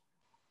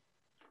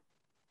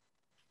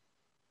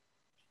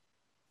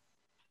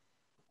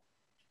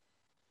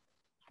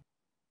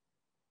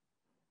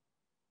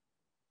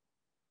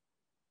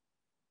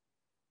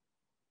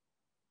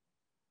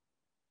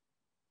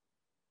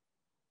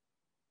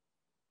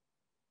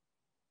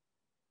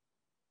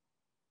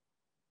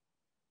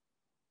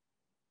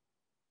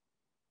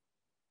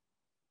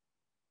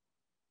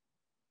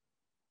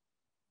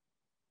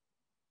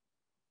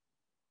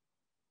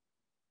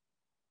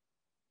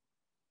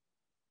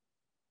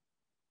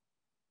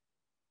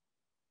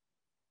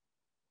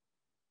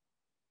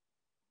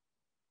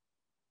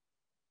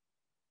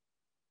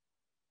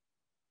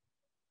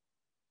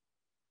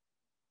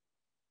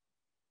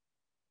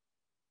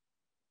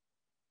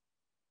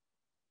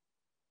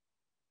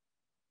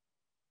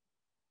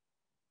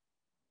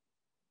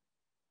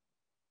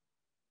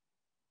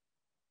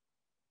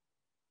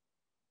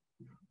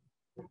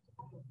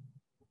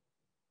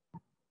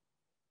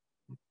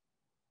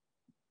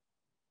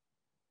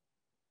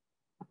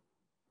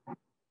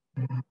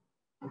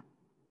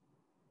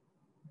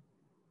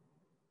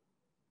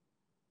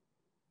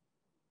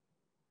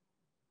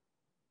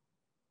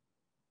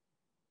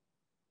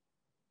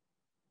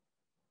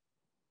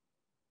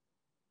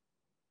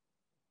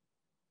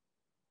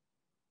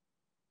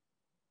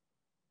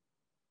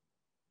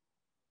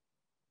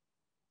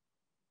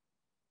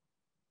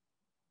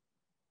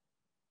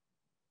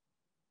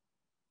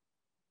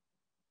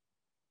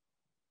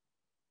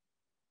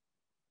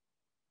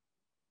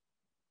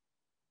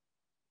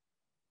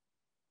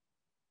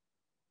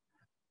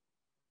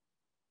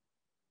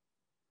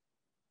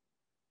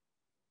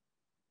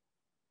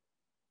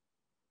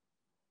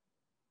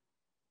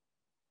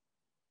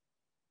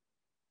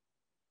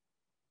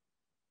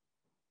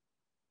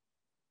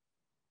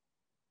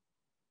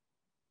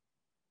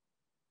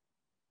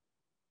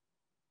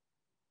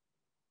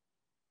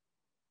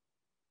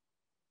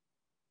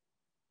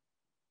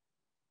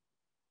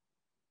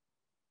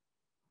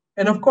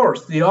 And of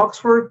course, the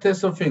Oxford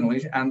Test of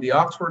English and the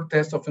Oxford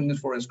Test of English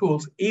for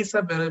Schools is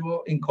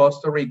available in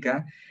Costa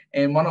Rica.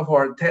 And one of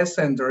our test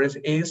centers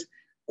is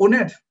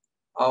UNED,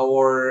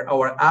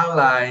 our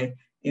ally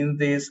in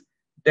this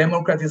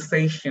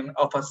democratization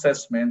of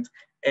assessment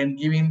and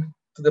giving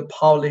to the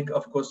public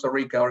of Costa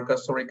Rica or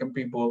Costa Rican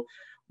people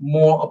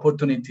more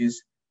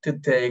opportunities to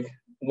take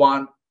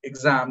one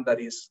exam that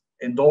is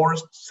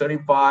endorsed,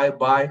 certified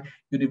by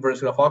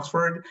University of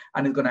Oxford,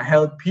 and it's going to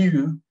help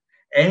you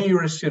and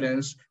your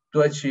students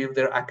to achieve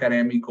their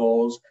academic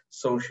goals,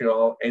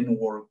 social, and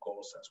work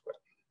goals as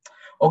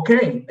well.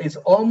 Okay, it's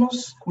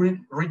almost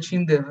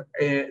reaching the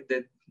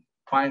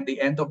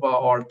end of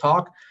our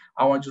talk.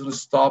 I want you to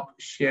stop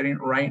sharing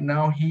right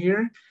now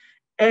here.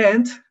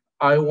 And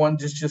I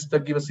want just to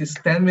give us these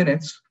 10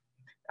 minutes.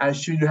 And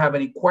should you have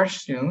any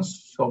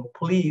questions, so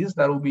please,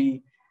 that will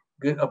be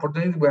good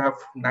opportunity. We have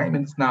 9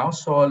 minutes now.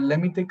 So let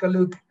me take a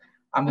look.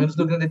 I'm just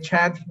looking at the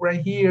chat right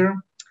here.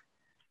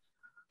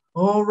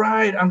 All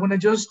right, I'm gonna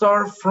just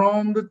start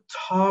from the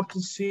top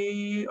to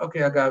see.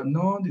 Okay, I got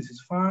no, this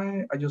is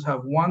fine. I just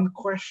have one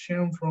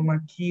question from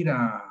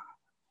Akira.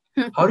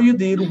 How do you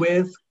deal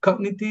with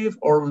cognitive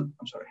or, I'm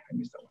sorry, I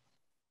missed that one.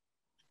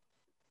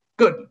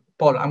 Good,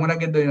 Paul, I'm gonna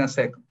get there in a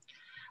second.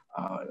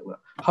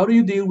 How do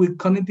you deal with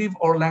cognitive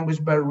or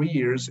language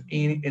barriers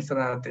in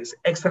studies?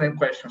 Excellent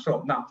question.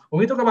 So now, when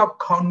we talk about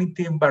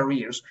cognitive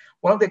barriers,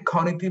 one of the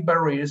cognitive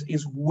barriers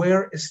is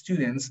where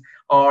students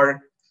are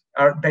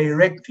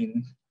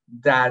directing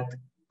that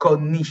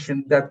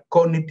cognition, that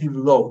cognitive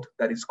load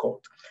that is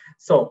called.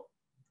 So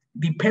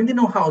Depending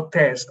on how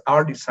tests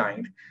are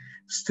designed,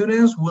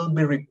 students will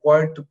be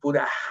required to put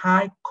a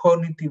high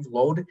cognitive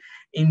load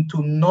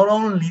into not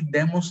only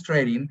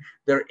demonstrating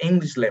their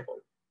English level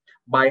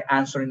by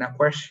answering a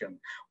question,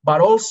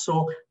 but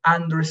also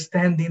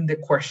understanding the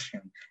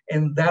question.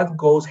 And that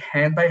goes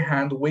hand by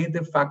hand with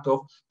the fact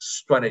of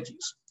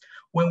strategies.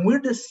 When we're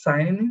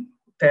designing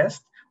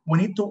tests, we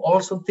need to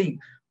also think,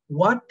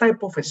 what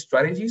type of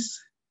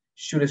strategies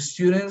should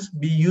students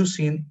be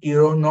using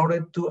in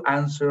order to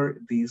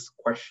answer this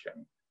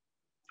question?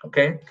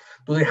 Okay,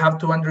 do they have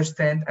to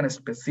understand a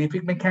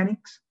specific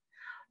mechanics?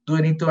 Do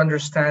they need to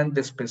understand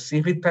the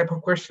specific type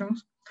of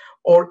questions?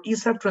 Or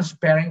is a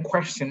transparent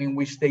question in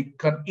which they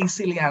can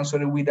easily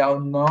answer it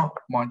without not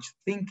much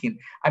thinking?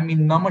 I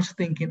mean, not much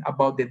thinking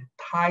about the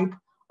type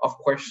of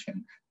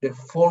question, the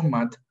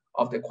format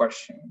of the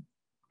question,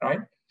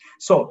 right?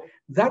 So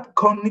that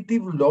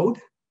cognitive load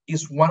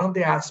is one of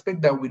the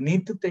aspects that we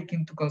need to take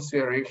into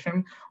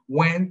consideration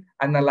when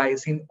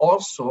analyzing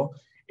also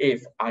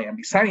if I am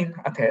designing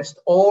a test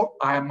or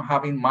I am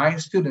having my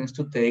students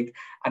to take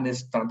a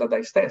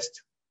standardized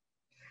test.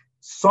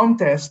 Some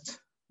tests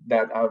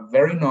that are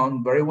very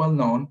well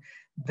known,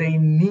 they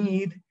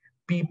need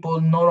people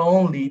not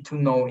only to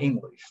know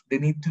English, they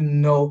need to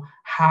know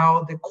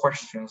how the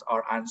questions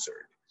are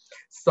answered.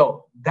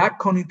 So that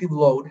cognitive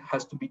load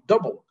has to be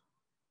doubled.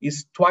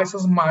 It's twice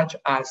as much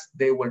as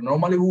they would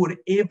normally would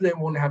if they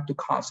would have to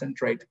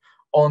concentrate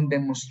on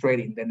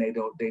demonstrating that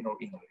they know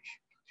English.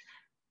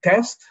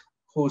 Tests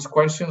whose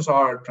questions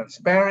are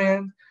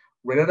transparent,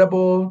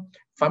 relatable,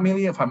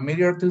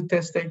 familiar to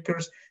test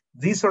takers,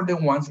 these are the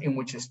ones in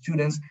which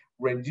students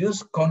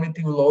reduce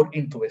cognitive load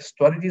into the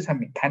strategies and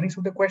mechanics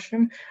of the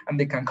question, and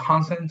they can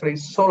concentrate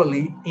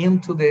solely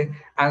into the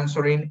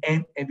answering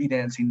and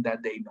evidencing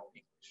that they know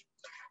English.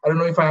 I don't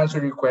know if I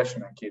answered your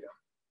question, Akira.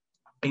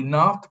 If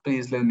not,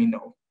 please let me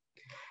know.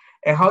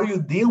 And how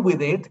you deal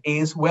with it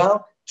is,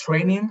 well,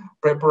 training,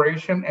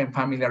 preparation, and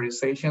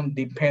familiarization,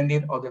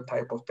 depending on the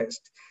type of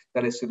test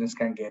that the students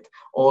can get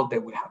or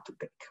that we have to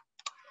take.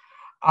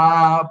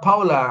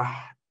 Paula,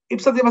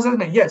 ipsative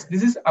assessment. Yes,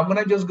 I'm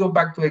gonna just go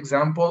back to the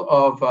example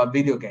of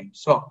video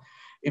games. So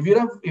if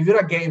you're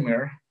a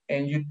gamer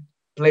and you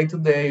play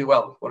today,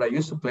 well, what I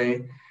used to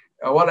play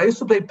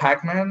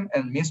Pac-Man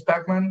and Miss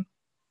Pac-Man.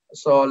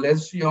 So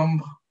let's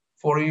jump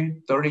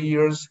 40, 30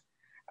 years.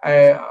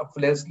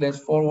 Let's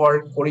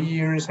forward 40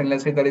 years and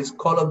let's say that it's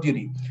Call of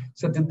Duty.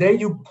 So today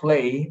you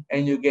play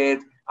and you get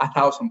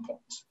 1,000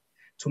 points.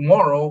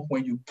 Tomorrow,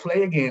 when you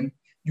play again,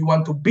 you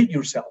want to beat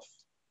yourself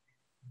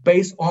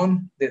based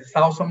on the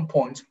 1,000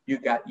 points you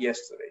got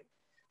yesterday.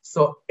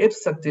 So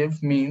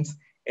ipsative means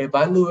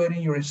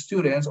evaluating your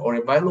students or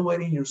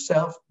evaluating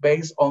yourself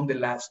based on the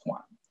last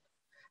one.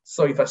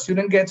 So if a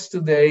student gets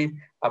today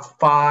a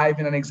 5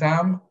 in an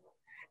exam,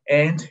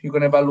 and you're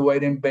going to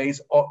evaluate them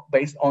based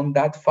on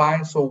that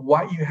 5. So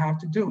what you have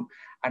to do,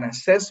 an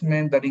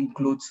assessment that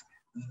includes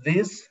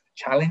these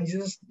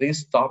challenges,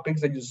 these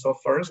topics that you saw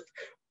first,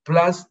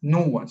 plus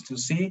new ones to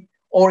see,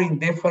 or in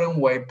different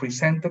way,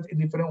 presented in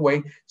different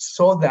way,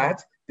 so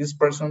that this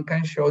person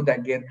can show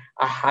that get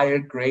a higher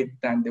grade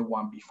than the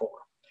one before.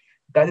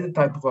 That is the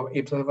type of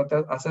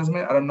ipsative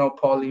assessment. I don't know,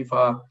 Paul, if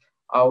I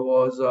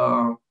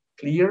was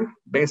clear.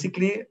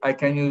 Basically, I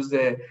can use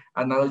the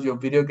analogy of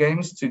video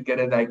games to get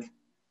it like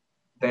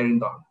there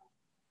and done.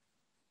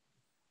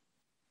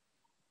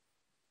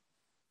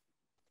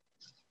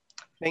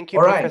 Thank you,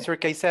 Professor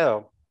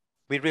Caicedo.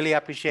 We really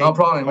appreciate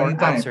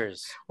your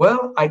answers.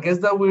 Well, I guess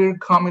that we're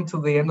coming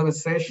to the end of the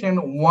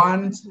session.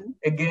 Once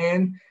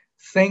again,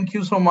 thank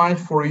you so much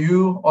for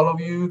all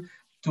of you,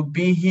 to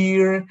be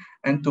here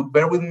and to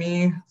bear with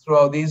me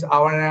throughout this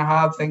hour and a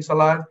half. Thanks a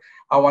lot.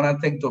 I want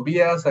to thank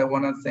Tobias. I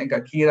want to thank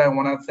Akira. I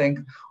want to thank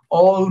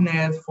all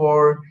UNED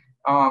for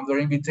their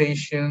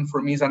invitation.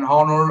 For me, it's an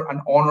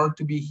honor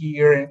to be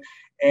here.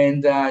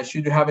 And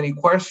should you have any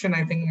question,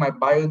 I think my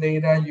bio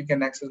data, you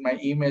can access my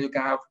email. You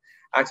can have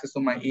access to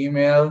my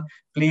email.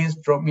 Please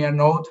drop me a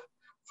note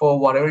for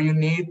whatever you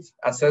need,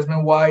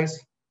 assessment-wise.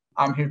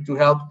 I'm here to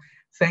help.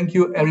 Thank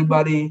you,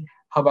 everybody.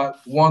 Have a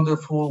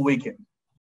wonderful weekend.